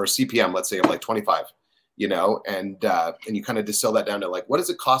or a CPM, let's say, of like 25, and you kind of distill that down to like, what does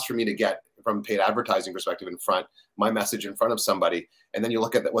it cost for me to get from a paid advertising perspective my message in front of somebody? And then you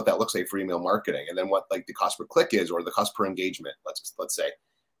look at what that looks like for email marketing, and then what like the cost per click is, or the cost per engagement, let's say,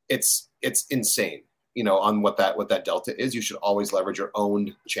 it's insane, on what that delta is. You should always leverage your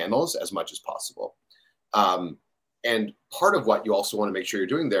own channels as much as possible. And part of what you also want to make sure you're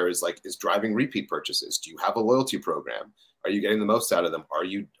doing there is driving repeat purchases. Do you have a loyalty program? Are you getting the most out of them? Are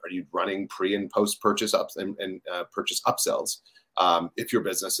you running pre and post purchase ups and purchase upsells? If your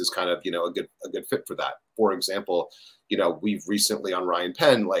business is kind of, a good fit for that. For example, we've recently on Ryan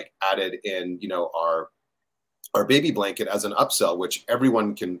Penn, added in, our baby blanket as an upsell, which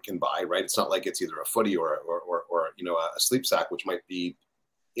everyone can buy, right? It's not like it's either a footy or a sleep sack, which might be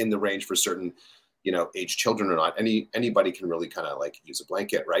in the range for certain, age children or not. Anybody can really kind of use a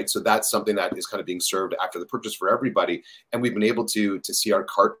blanket, right? So that's something that is kind of being served after the purchase for everybody. And we've been able to see our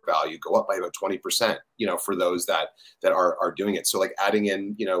cart value go up by about 20%, for those that are doing it. So adding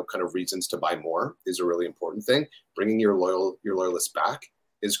in, kind of reasons to buy more is a really important thing. Bringing your loyalists back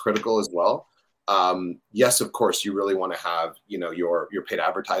is critical as well. Yes, of course, you really want to have, your paid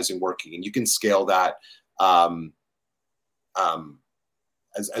advertising working, and you can scale that,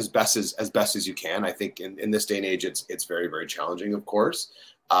 as best as you can. I think in this day and age, it's very, very challenging, of course.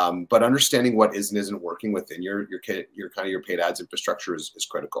 But understanding what is and isn't working within your paid ads infrastructure is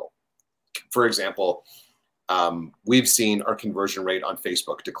critical. For example, we've seen our conversion rate on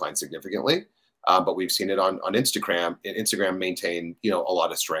Facebook decline significantly, but we've seen it on Instagram, and Instagram maintain, a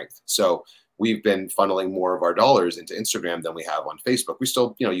lot of strength. So we've been funneling more of our dollars into Instagram than we have on Facebook. We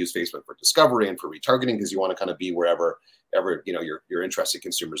still, use Facebook for discovery and for retargeting, because you want to kind of be wherever your interested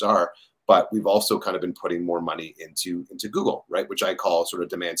consumers are. But we've also kind of been putting more money into Google, right? Which I call sort of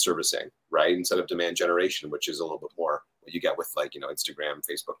demand servicing, right? Instead of demand generation, which is a little bit more what you get with Instagram,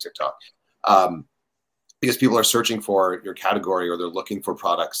 Facebook, TikTok. Because people are searching for your category, or they're looking for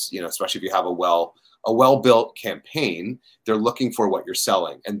products, especially if you have a well-built campaign, they're looking for what you're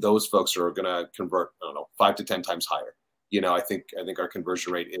selling. And those folks are going to convert, 5 to 10 times higher. I think our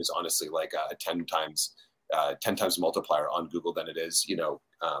conversion rate is honestly like a 10 times multiplier on Google than it is,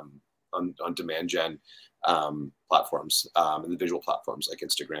 on demand gen platforms, and the visual platforms like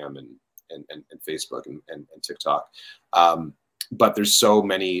Instagram and Facebook and TikTok. But there's so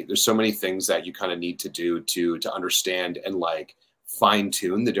many things that you kind of need to do to understand and fine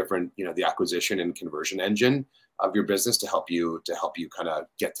tune the different, the acquisition and conversion engine of your business to help you kind of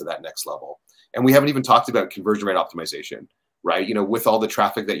get to that next level. And we haven't even talked about conversion rate optimization, right? With all the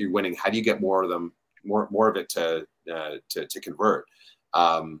traffic that you're winning, how do you get more of them, more of it to convert?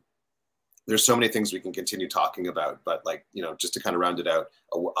 There's so many things we can continue talking about, but just to kind of round it out,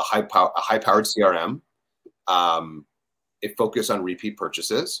 a high-powered CRM, a focus on repeat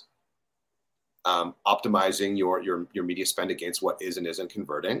purchases, optimizing your media spend against what is and isn't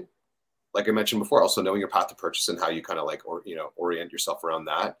converting. Like I mentioned before, also knowing your path to purchase and how you kind of orient yourself around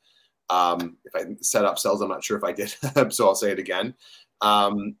that. If I set up sales, I'm not sure if I did, so I'll say it again.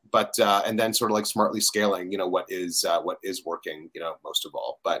 But and then sort of smartly scaling, what is working, most of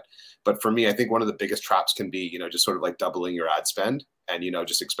all. But for me, I think one of the biggest traps can be, just sort of doubling your ad spend and,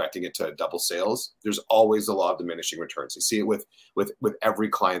 just expecting it to double sales. There's always the law of diminishing returns. You see it with every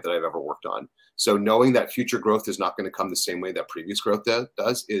client that I've ever worked on. So knowing that future growth is not going to come the same way that previous growth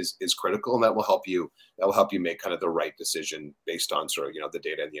does is critical. And that will help you make kind of the right decision based on sort of, the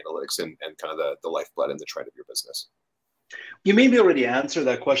data and the analytics and kind of the lifeblood and the trend of your business. You maybe already answered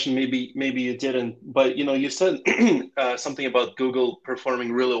that question. Maybe you didn't. But you said something about Google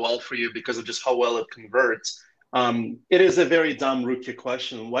performing really well for you because of just how well it converts. It is a very dumb rookie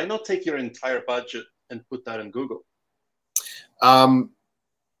question. Why not take your entire budget and put that in Google?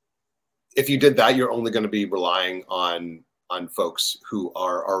 If you did that, you're only going to be relying on folks who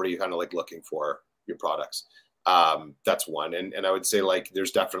are already kind of looking for your products. That's one. And I would say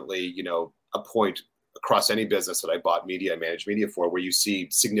there's definitely, a across any business that I bought media and managed media for, where you see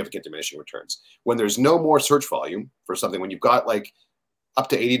significant diminishing returns. When there's no more search volume for something, when you've got like up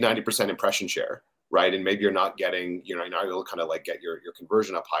to 80-90% impression share, right? And maybe you're not getting, you're not able to kind of like get your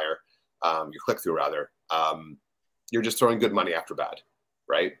conversion up higher, your click-through rather, you're just throwing good money after bad,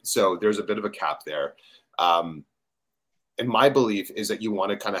 right? So there's a bit of a cap there. And my belief is that you want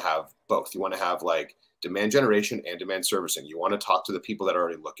to kind of have both. You want to have like demand generation and demand servicing. You want to talk to the people that are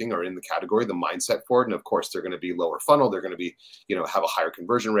already looking or in the category, the mindset for it. And of course, they're going to be lower funnel. They're going to be, have a higher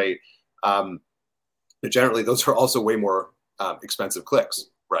conversion rate. But generally, those are also way more expensive clicks,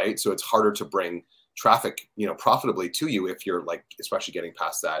 right? So it's harder to bring traffic, profitably to you if you're like, especially getting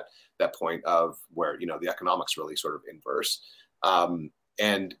past that point of where, the economics really sort of inverse.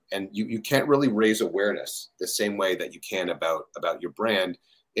 And you can't really raise awareness the same way that you can about your brand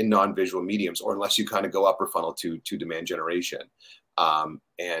in non-visual mediums, or unless you kind of go upper funnel to demand generation.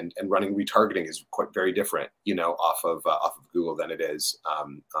 And running retargeting is quite very different, off of Google than it is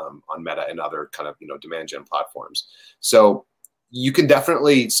on Meta and other kind of demand gen platforms. So you can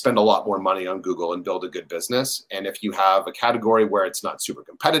definitely spend a lot more money on Google and build a good business. And if you have a category where it's not super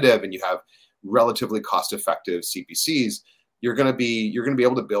competitive and you have relatively cost-effective CPCs, you're going to be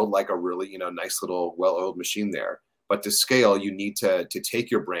able to build like a really nice little well-oiled machine there. But to scale, you need to take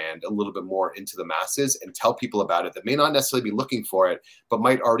your brand a little bit more into the masses and tell people about it that may not necessarily be looking for it, but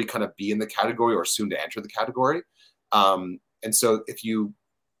might already kind of be in the category or soon to enter the category. And so if you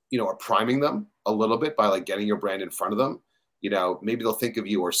are priming them a little bit by like getting your brand in front of them, maybe they'll think of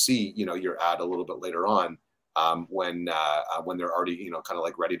you or see your ad a little bit later on when they're already kind of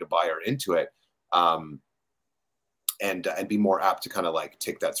like ready to buy or into it. And be more apt to kind of like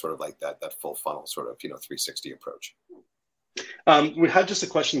take that sort of like that full funnel sort of 360 approach. We had just a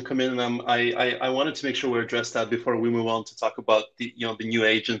question come in, and I wanted to make sure we address that before we move on to talk about the new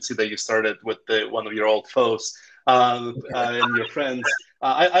agency that you started with one of your old foes and your friends.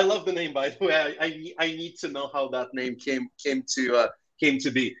 I love the name, by the way. I need to know how that name came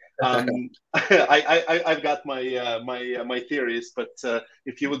to be. I've got my theories, but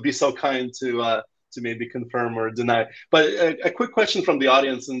if you would be so kind to maybe confirm or deny. But a quick question from the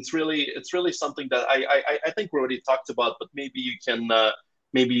audience, and it's really something that I think we already talked about, but maybe you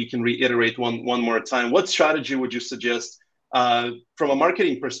can reiterate one more time. What strategy would you suggest from a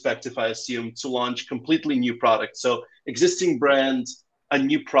marketing perspective, I assume, to launch completely new product? So existing brand, a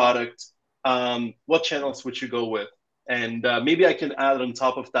new product, what channels would you go with? And maybe I can add on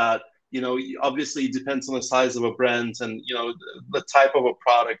top of that, obviously it depends on the size of a brand and, the type of a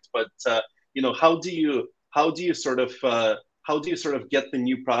product, but how do you sort of get the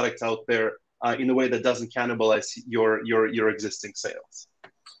new product out there in a way that doesn't cannibalize your existing sales?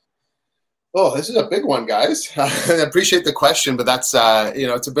 Oh, this is a big one, guys. I appreciate the question, but that's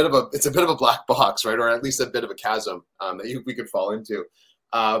it's a bit of a black box, right? Or at least a bit of a chasm that we could fall into.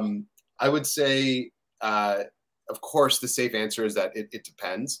 I would say, of course, the safe answer is that it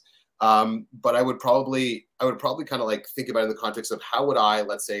depends. But I would probably kind of like think about it in the context of how would I,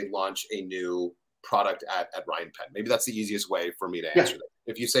 let's say, launch a new product at Ryan Penn. Maybe that's the easiest way for me to answer that.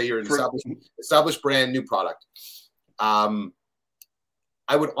 If you say you're an established brand, new product,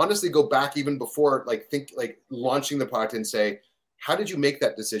 I would honestly go back even before think launching the product and say, how did you make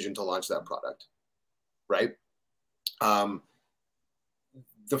that decision to launch that product, right?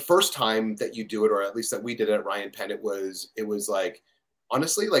 The first time that you do it, or at least that we did it at Ryan Penn, it was like,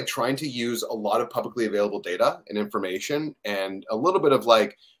 honestly, like trying to use a lot of publicly available data and information and a little bit of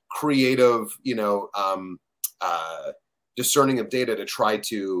like creative, discerning of data to try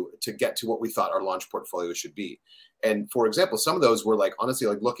to get to what we thought our launch portfolio should be. And for example, some of those were like, honestly,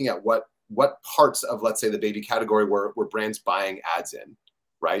 like looking at what parts of, let's say, the baby category were brands buying ads in,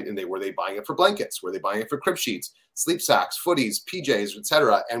 right? And were they buying it for blankets? Were they buying it for crib sheets, sleep sacks, footies, PJs,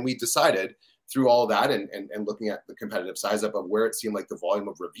 etc.? And we decided through all that and looking at the competitive size up of where it seemed like the volume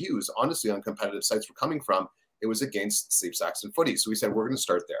of reviews, honestly, on competitive sites were coming from, it was against sleep sacks and footies. So we said, we're going to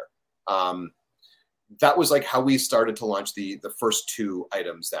start there. That was like how we started to launch the first two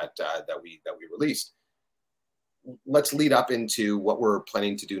items that we released. Let's lead up into what we're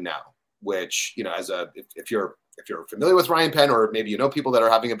planning to do now, which, if you're familiar with Ryan Penn, or maybe people that are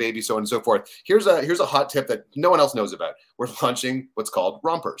having a baby, so on and so forth, here's a hot tip that no one else knows about. We're launching what's called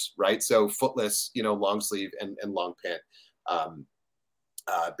rompers, right? So footless, long sleeve and long pant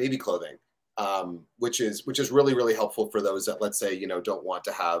baby clothing, which is really, really helpful for those that, let's say, don't want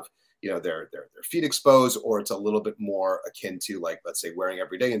to have their feet exposed, or it's a little bit more akin to, like, let's say, wearing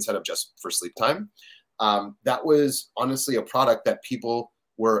every day instead of just for sleep time. That was honestly a product that people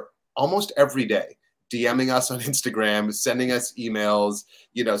were almost every day DMing us on Instagram, sending us emails,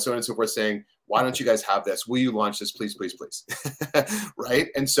 so on and so forth, saying, Why don't you guys have this? Will you launch this, please, please, please? Right?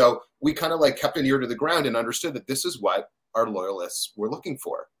 And so we kind of like kept an ear to the ground and understood that this is what our loyalists were looking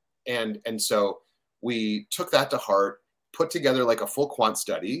for. And so we took that to heart, put together like a full quant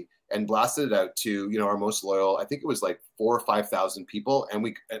study and blasted it out to, you know, our most loyal, I think it was like 4,000 or 5,000 people.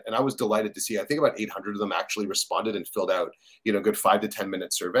 And I was delighted to see, I think about 800 of them actually responded and filled out, you know, a good 5 to 10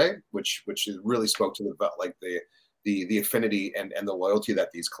 minute survey, which really spoke to the affinity and the loyalty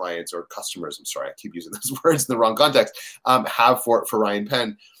that these clients or customers, I'm sorry, I keep using those words in the wrong context, have for Ryan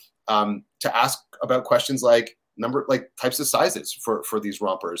Penn, to ask about questions like types of sizes for these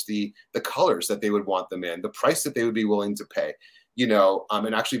rompers, the colors that they would want them in, the price that they would be willing to pay, you know,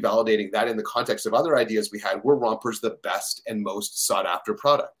 and actually validating that in the context of other ideas we had. Were rompers the best and most sought after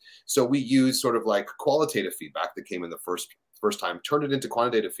product? So we used sort of like qualitative feedback that came in the first time, turned it into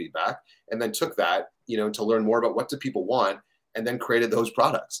quantitative feedback, and then took that, you know, to learn more about what do people want, and then created those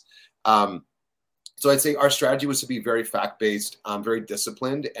products. So I'd say our strategy was to be very fact-based, very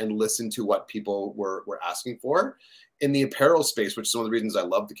disciplined, and listen to what people were asking for. In the apparel space, which is one of the reasons I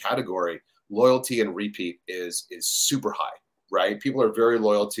love the category, loyalty and repeat is super high, right? People are very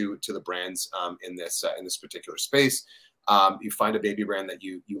loyal to the brands in this particular space. You find a baby brand that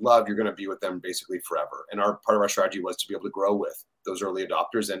you love, you're going to be with them basically forever. And part of our strategy was to be able to grow with those early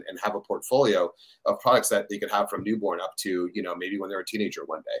adopters and have a portfolio of products that they could have from newborn up to, you know, maybe when they're a teenager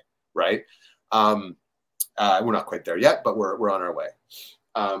one day, right? We're not quite there yet, but we're on our way.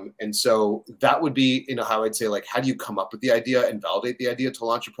 And so that would be, you know, how I'd say, like, how do you come up with the idea and validate the idea to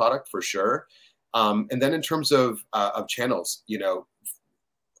launch a product, for sure. And then in terms of channels, you know,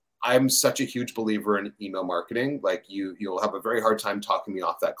 I'm such a huge believer in email marketing. Like you'll have a very hard time talking me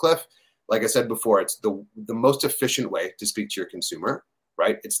off that cliff. Like I said before, it's the most efficient way to speak to your consumer,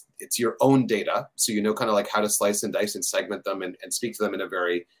 right? It's your own data. So you know kind of like how to slice and dice and segment them and speak to them in a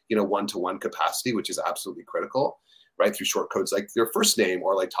very, you know, one-to-one capacity, which is absolutely critical, right? Through short codes like their first name,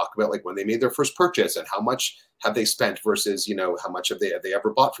 or like talk about like when they made their first purchase and how much have they spent versus, you know, how much have they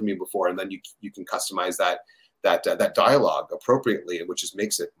ever bought from you before. And then you can customize that dialogue appropriately, which just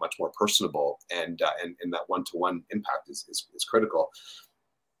makes it much more personable, and that one-to-one impact is critical.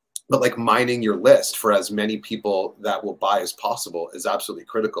 But like mining your list for as many people that will buy as possible is absolutely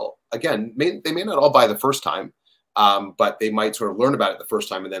critical. Again, they may not all buy the first time, but they might sort of learn about it the first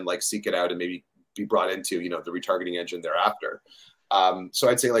time and then like seek it out and maybe be brought into, you know, the retargeting engine thereafter. So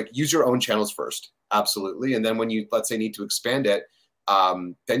I'd say like use your own channels first, absolutely, and then when you, let's say, need to expand it,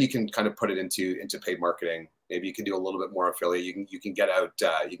 then you can kind of put it into paid marketing. Maybe you can do a little bit more affiliate. You can get out,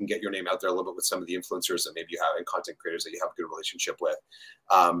 you can get your name out there a little bit with some of the influencers that maybe you have and content creators that you have a good relationship with.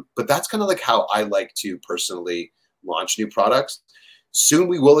 But that's kind of like how I like to personally launch new products. Soon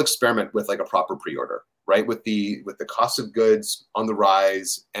we will experiment with like a proper pre-order, right? With the cost of goods on the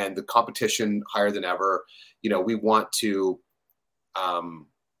rise and the competition higher than ever, you know, we want to,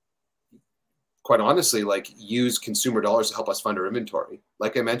 quite honestly, like use consumer dollars to help us fund our inventory.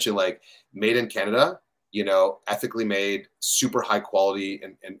 Like I mentioned, like made in Canada, you know, ethically made, super high quality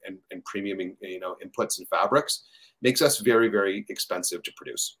and premium, you know, inputs and fabrics makes us very, very expensive to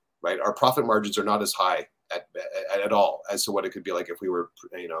produce, right? Our profit margins are not as high at all as to what it could be like if we were,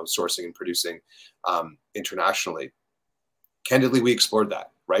 you know, sourcing and producing internationally. Candidly, we explored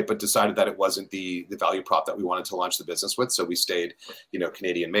that, right? But decided that it wasn't the value prop that we wanted to launch the business with. So we stayed, you know,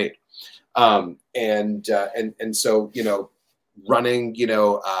 Canadian made. And so, you know, running, you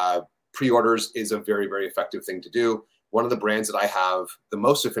know, pre-orders is a very, very effective thing to do. One of the brands that I have the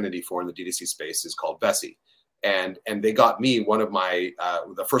most affinity for in the D2C space is called Vessi. And they got me one of my,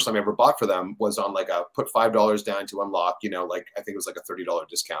 the first time I ever bought for them was on like a put $5 down to unlock, you know, like I think it was like a $30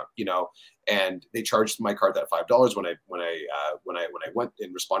 discount, you know, and they charged my card that $5 when I went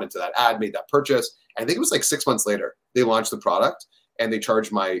and responded to that ad, made that purchase. And I think it was like 6 months later, they launched the product and they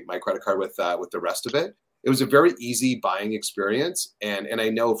charged my credit card with the rest of it. It was a very easy buying experience. And I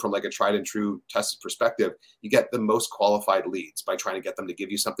know from like a tried and true tested perspective, you get the most qualified leads by trying to get them to give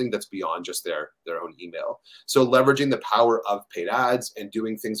you something that's beyond just their own email. So leveraging the power of paid ads and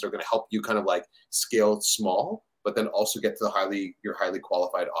doing things that are going to help you kind of like scale small, but then also get to your highly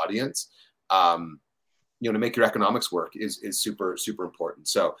qualified audience, you know, to make your economics work is super, super important.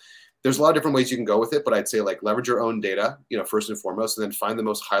 So there's a lot of different ways you can go with it, but I'd say like leverage your own data, you know, first and foremost, and then find the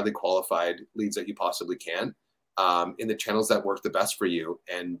most highly qualified leads that you possibly can in the channels that work the best for you,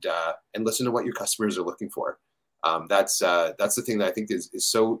 and listen to what your customers are looking for. That's the thing that I think is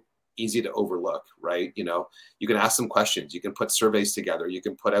so easy to overlook, right? You know, you can ask them questions, you can put surveys together, you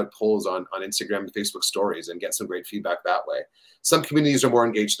can put out polls on Instagram and Facebook stories and get some great feedback that way. Some communities are more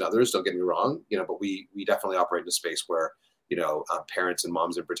engaged than others, don't get me wrong, you know, but we definitely operate in a space where, parents and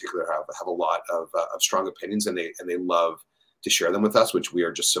moms in particular have a lot of strong opinions, and they love to share them with us, which we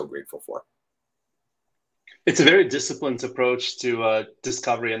are just so grateful for. It's a very disciplined approach to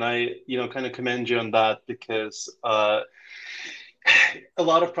discovery, and I, kind of commend you on that, because a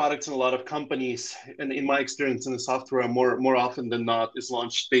lot of products and a lot of companies, and in my experience in the software, more often than not, is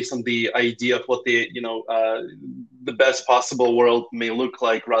launched based on the idea of what the best possible world may look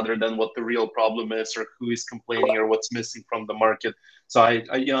like, rather than what the real problem is, or who is complaining, or what's missing from the market. So I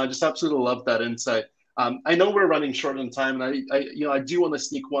just absolutely love that insight. I know we're running short on time, and I do want to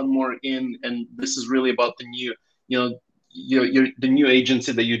sneak one more in, and this is really about the new, the new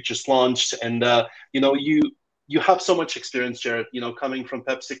agency that you just launched, and you have so much experience, Jared, coming from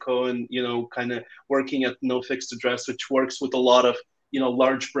PepsiCo, and, kind of working at No Fixed Address, which works with a lot of,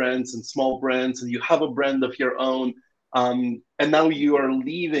 large brands and small brands, and you have a brand of your own. And now you are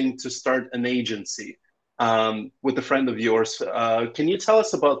leaving to start an agency with a friend of yours. Can you tell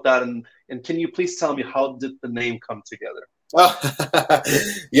us about that? And can you please tell me, how did the name come together? Oh,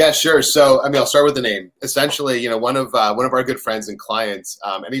 yeah, sure. So, I'll start with the name. Essentially, one of our good friends and clients,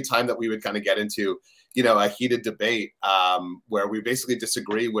 anytime that we would kind of get into, a heated debate where we basically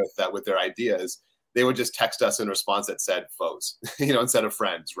disagree with their ideas, they would just text us in response that said foes, instead of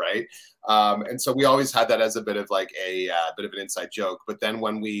friends, right? And so we always had that as a bit of like a bit of an inside joke. But then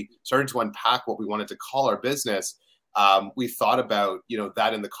when we started to unpack what we wanted to call our business, we thought about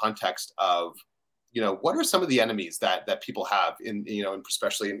that in the context of what are some of the enemies that people have in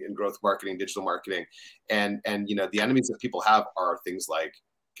especially in growth marketing, digital marketing, and the enemies that people have are things like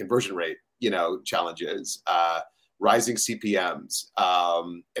conversion rate challenges, rising CPMs,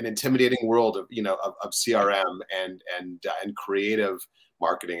 an intimidating world of of CRM and creative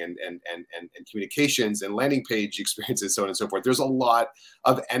marketing and communications and landing page experiences, so on and so forth. There's a lot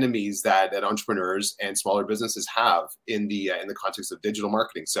of enemies that entrepreneurs and smaller businesses have in the context of digital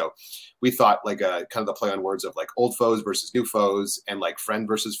marketing. So we thought like a kind of the play on words of like old foes versus new foes, and like friend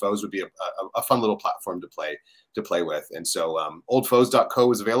versus foes would be a fun little platform to play with. And so oldfoes.co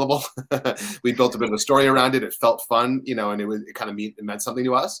was available. We built a bit of a story around it. It felt fun, and it meant something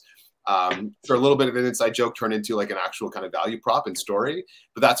to us. So a little bit of an inside joke turned into like an actual kind of value prop and story,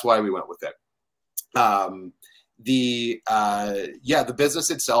 but that's why we went with it. The business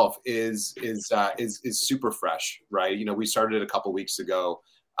itself is super fresh, right? We started a couple weeks ago.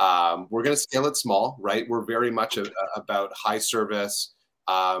 We're going to scale it small, right? We're very much about high service,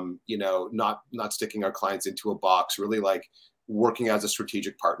 not sticking our clients into a box, really like working as a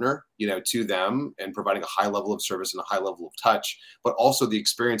strategic partner, to them, and providing a high level of service and a high level of touch, but also the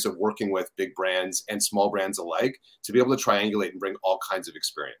experience of working with big brands and small brands alike to be able to triangulate and bring all kinds of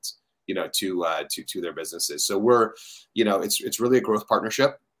experience, to their businesses. So we're, it's really a growth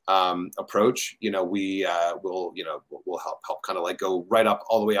partnership approach. We we'll help kind of like go right up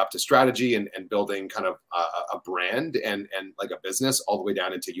all the way up to strategy and building kind of a brand and like a business all the way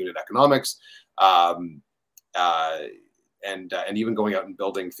down into unit economics. And even going out and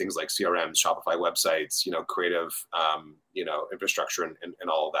building things like CRMs, Shopify websites, creative, infrastructure and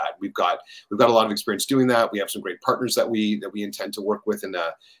all of that. We've got a lot of experience doing that. We have some great partners that we intend to work with in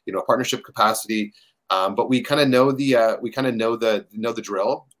a partnership capacity. But we kind of know the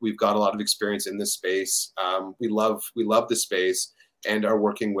drill. We've got a lot of experience in this space. We love the space and are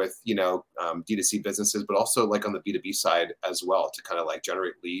working with D2C businesses, but also like on the B2B side as well, to kind of like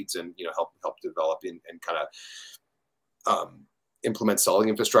generate leads and help develop and kind of implement selling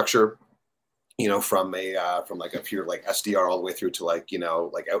infrastructure, from like a pure like SDR all the way through to like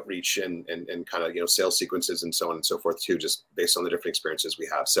outreach and kind of sales sequences and so on and so forth too, just based on the different experiences we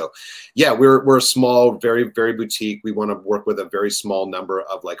have. So yeah, we're a small, very, very boutique. We want to work with a very small number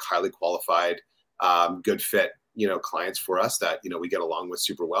of like highly qualified, good fit clients for us that we get along with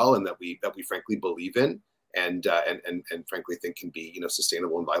super well, and that we frankly believe in and frankly think can be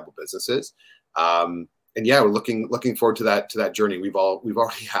sustainable and viable businesses. And yeah, we're looking forward to that journey. We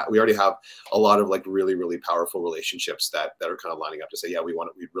already have a lot of like really, really powerful relationships that are kind of lining up to say, yeah, we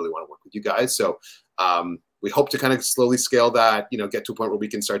really want to work with you guys. So we hope to kind of slowly scale that, get to a point where we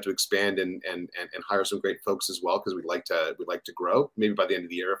can start to expand and hire some great folks as well, because we'd like to grow maybe by the end of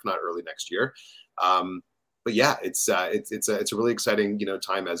the year, if not early next year. But yeah, it's a really exciting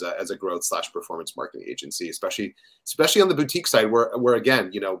time as a growth / performance marketing agency, especially on the boutique side, where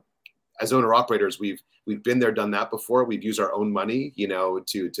again, as owner operators, we've been there, done that before. We've used our own money,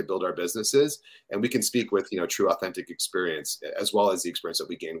 to build our businesses, and we can speak with true, authentic experience, as well as the experience that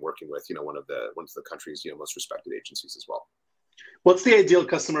we gain working with one of the country's most respected agencies as well. What's the ideal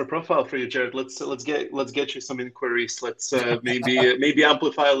customer profile for you, Jared? Let's get you some inquiries. Let's maybe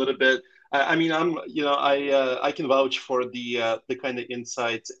amplify a little bit. I mean, I can vouch for the kind of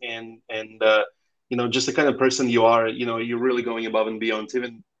insights and just the kind of person you are. You're really going above and beyond,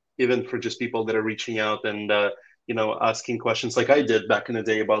 even for just people that are reaching out and asking questions like I did back in the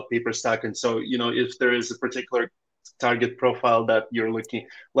day about paper stack. And so, if there is a particular target profile that you're looking,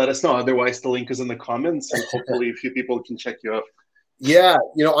 let us know. Otherwise, the link is in the comments, and hopefully, a few people can check you out. Yeah,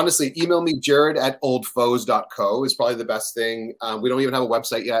 honestly, email me, jared@oldfoes.co is probably the best thing. We don't even have a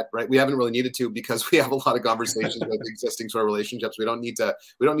website yet, right? We haven't really needed to because we have a lot of conversations with existing sort of relationships. We don't need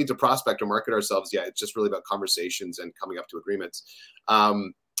to prospect or market ourselves yet. It's just really about conversations and coming up to agreements.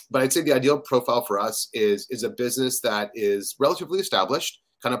 But I'd say the ideal profile for us is a business that is relatively established,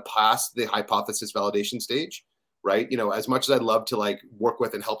 kind of past the hypothesis validation stage. Right. As much as I'd love to like work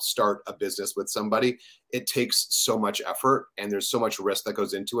with and help start a business with somebody, it takes so much effort and there's so much risk that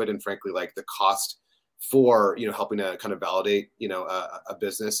goes into it. And frankly, like the cost for, helping to kind of validate, a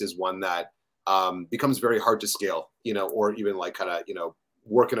business is one that becomes very hard to scale, or even like kind of,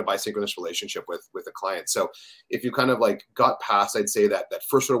 work in a bisynchronous relationship with a client. So if you kind of like got past, I'd say that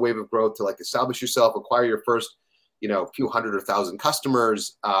first sort of wave of growth to like establish yourself, acquire your first few hundred or thousand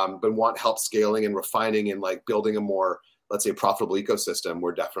customers, but want help scaling and refining and like building a more, let's say, profitable ecosystem,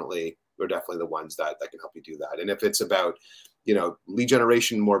 we're definitely the ones that can help you do that. And if it's about, lead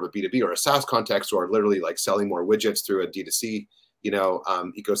generation, more of a B2B or a SaaS context, or literally like selling more widgets through a D2C,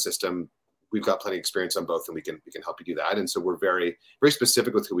 ecosystem, we've got plenty of experience on both and we can help you do that. And so we're very, very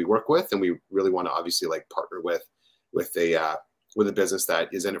specific with who we work with. And we really want to obviously like partner with a business that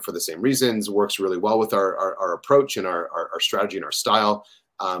is in it for the same reasons, works really well with our approach and our strategy and our style,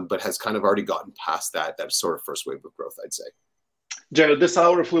 but has kind of already gotten past that sort of first wave of growth, I'd say. Jared, this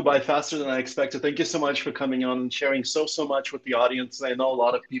hour flew by faster than I expected. Thank you so much for coming on and sharing so much with the audience. I know a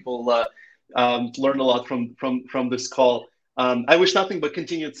lot of people learned a lot from this call. I wish nothing but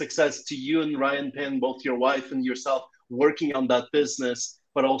continued success to you and Ryan Penn, both your wife and yourself, working on that business,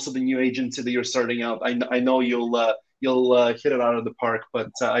 but also the new agency that you're starting out. I know you'll hit it out of the park,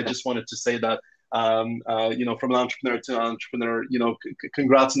 but I just wanted to say that, from an entrepreneur to an entrepreneur,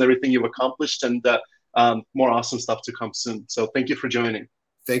 congrats on everything you've accomplished and more awesome stuff to come soon. So thank you for joining.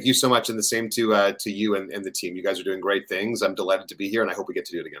 Thank you so much. And the same to you and the team. You guys are doing great things. I'm delighted to be here and I hope we get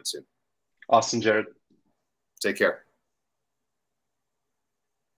to do it again soon. Awesome, Jared. Take care.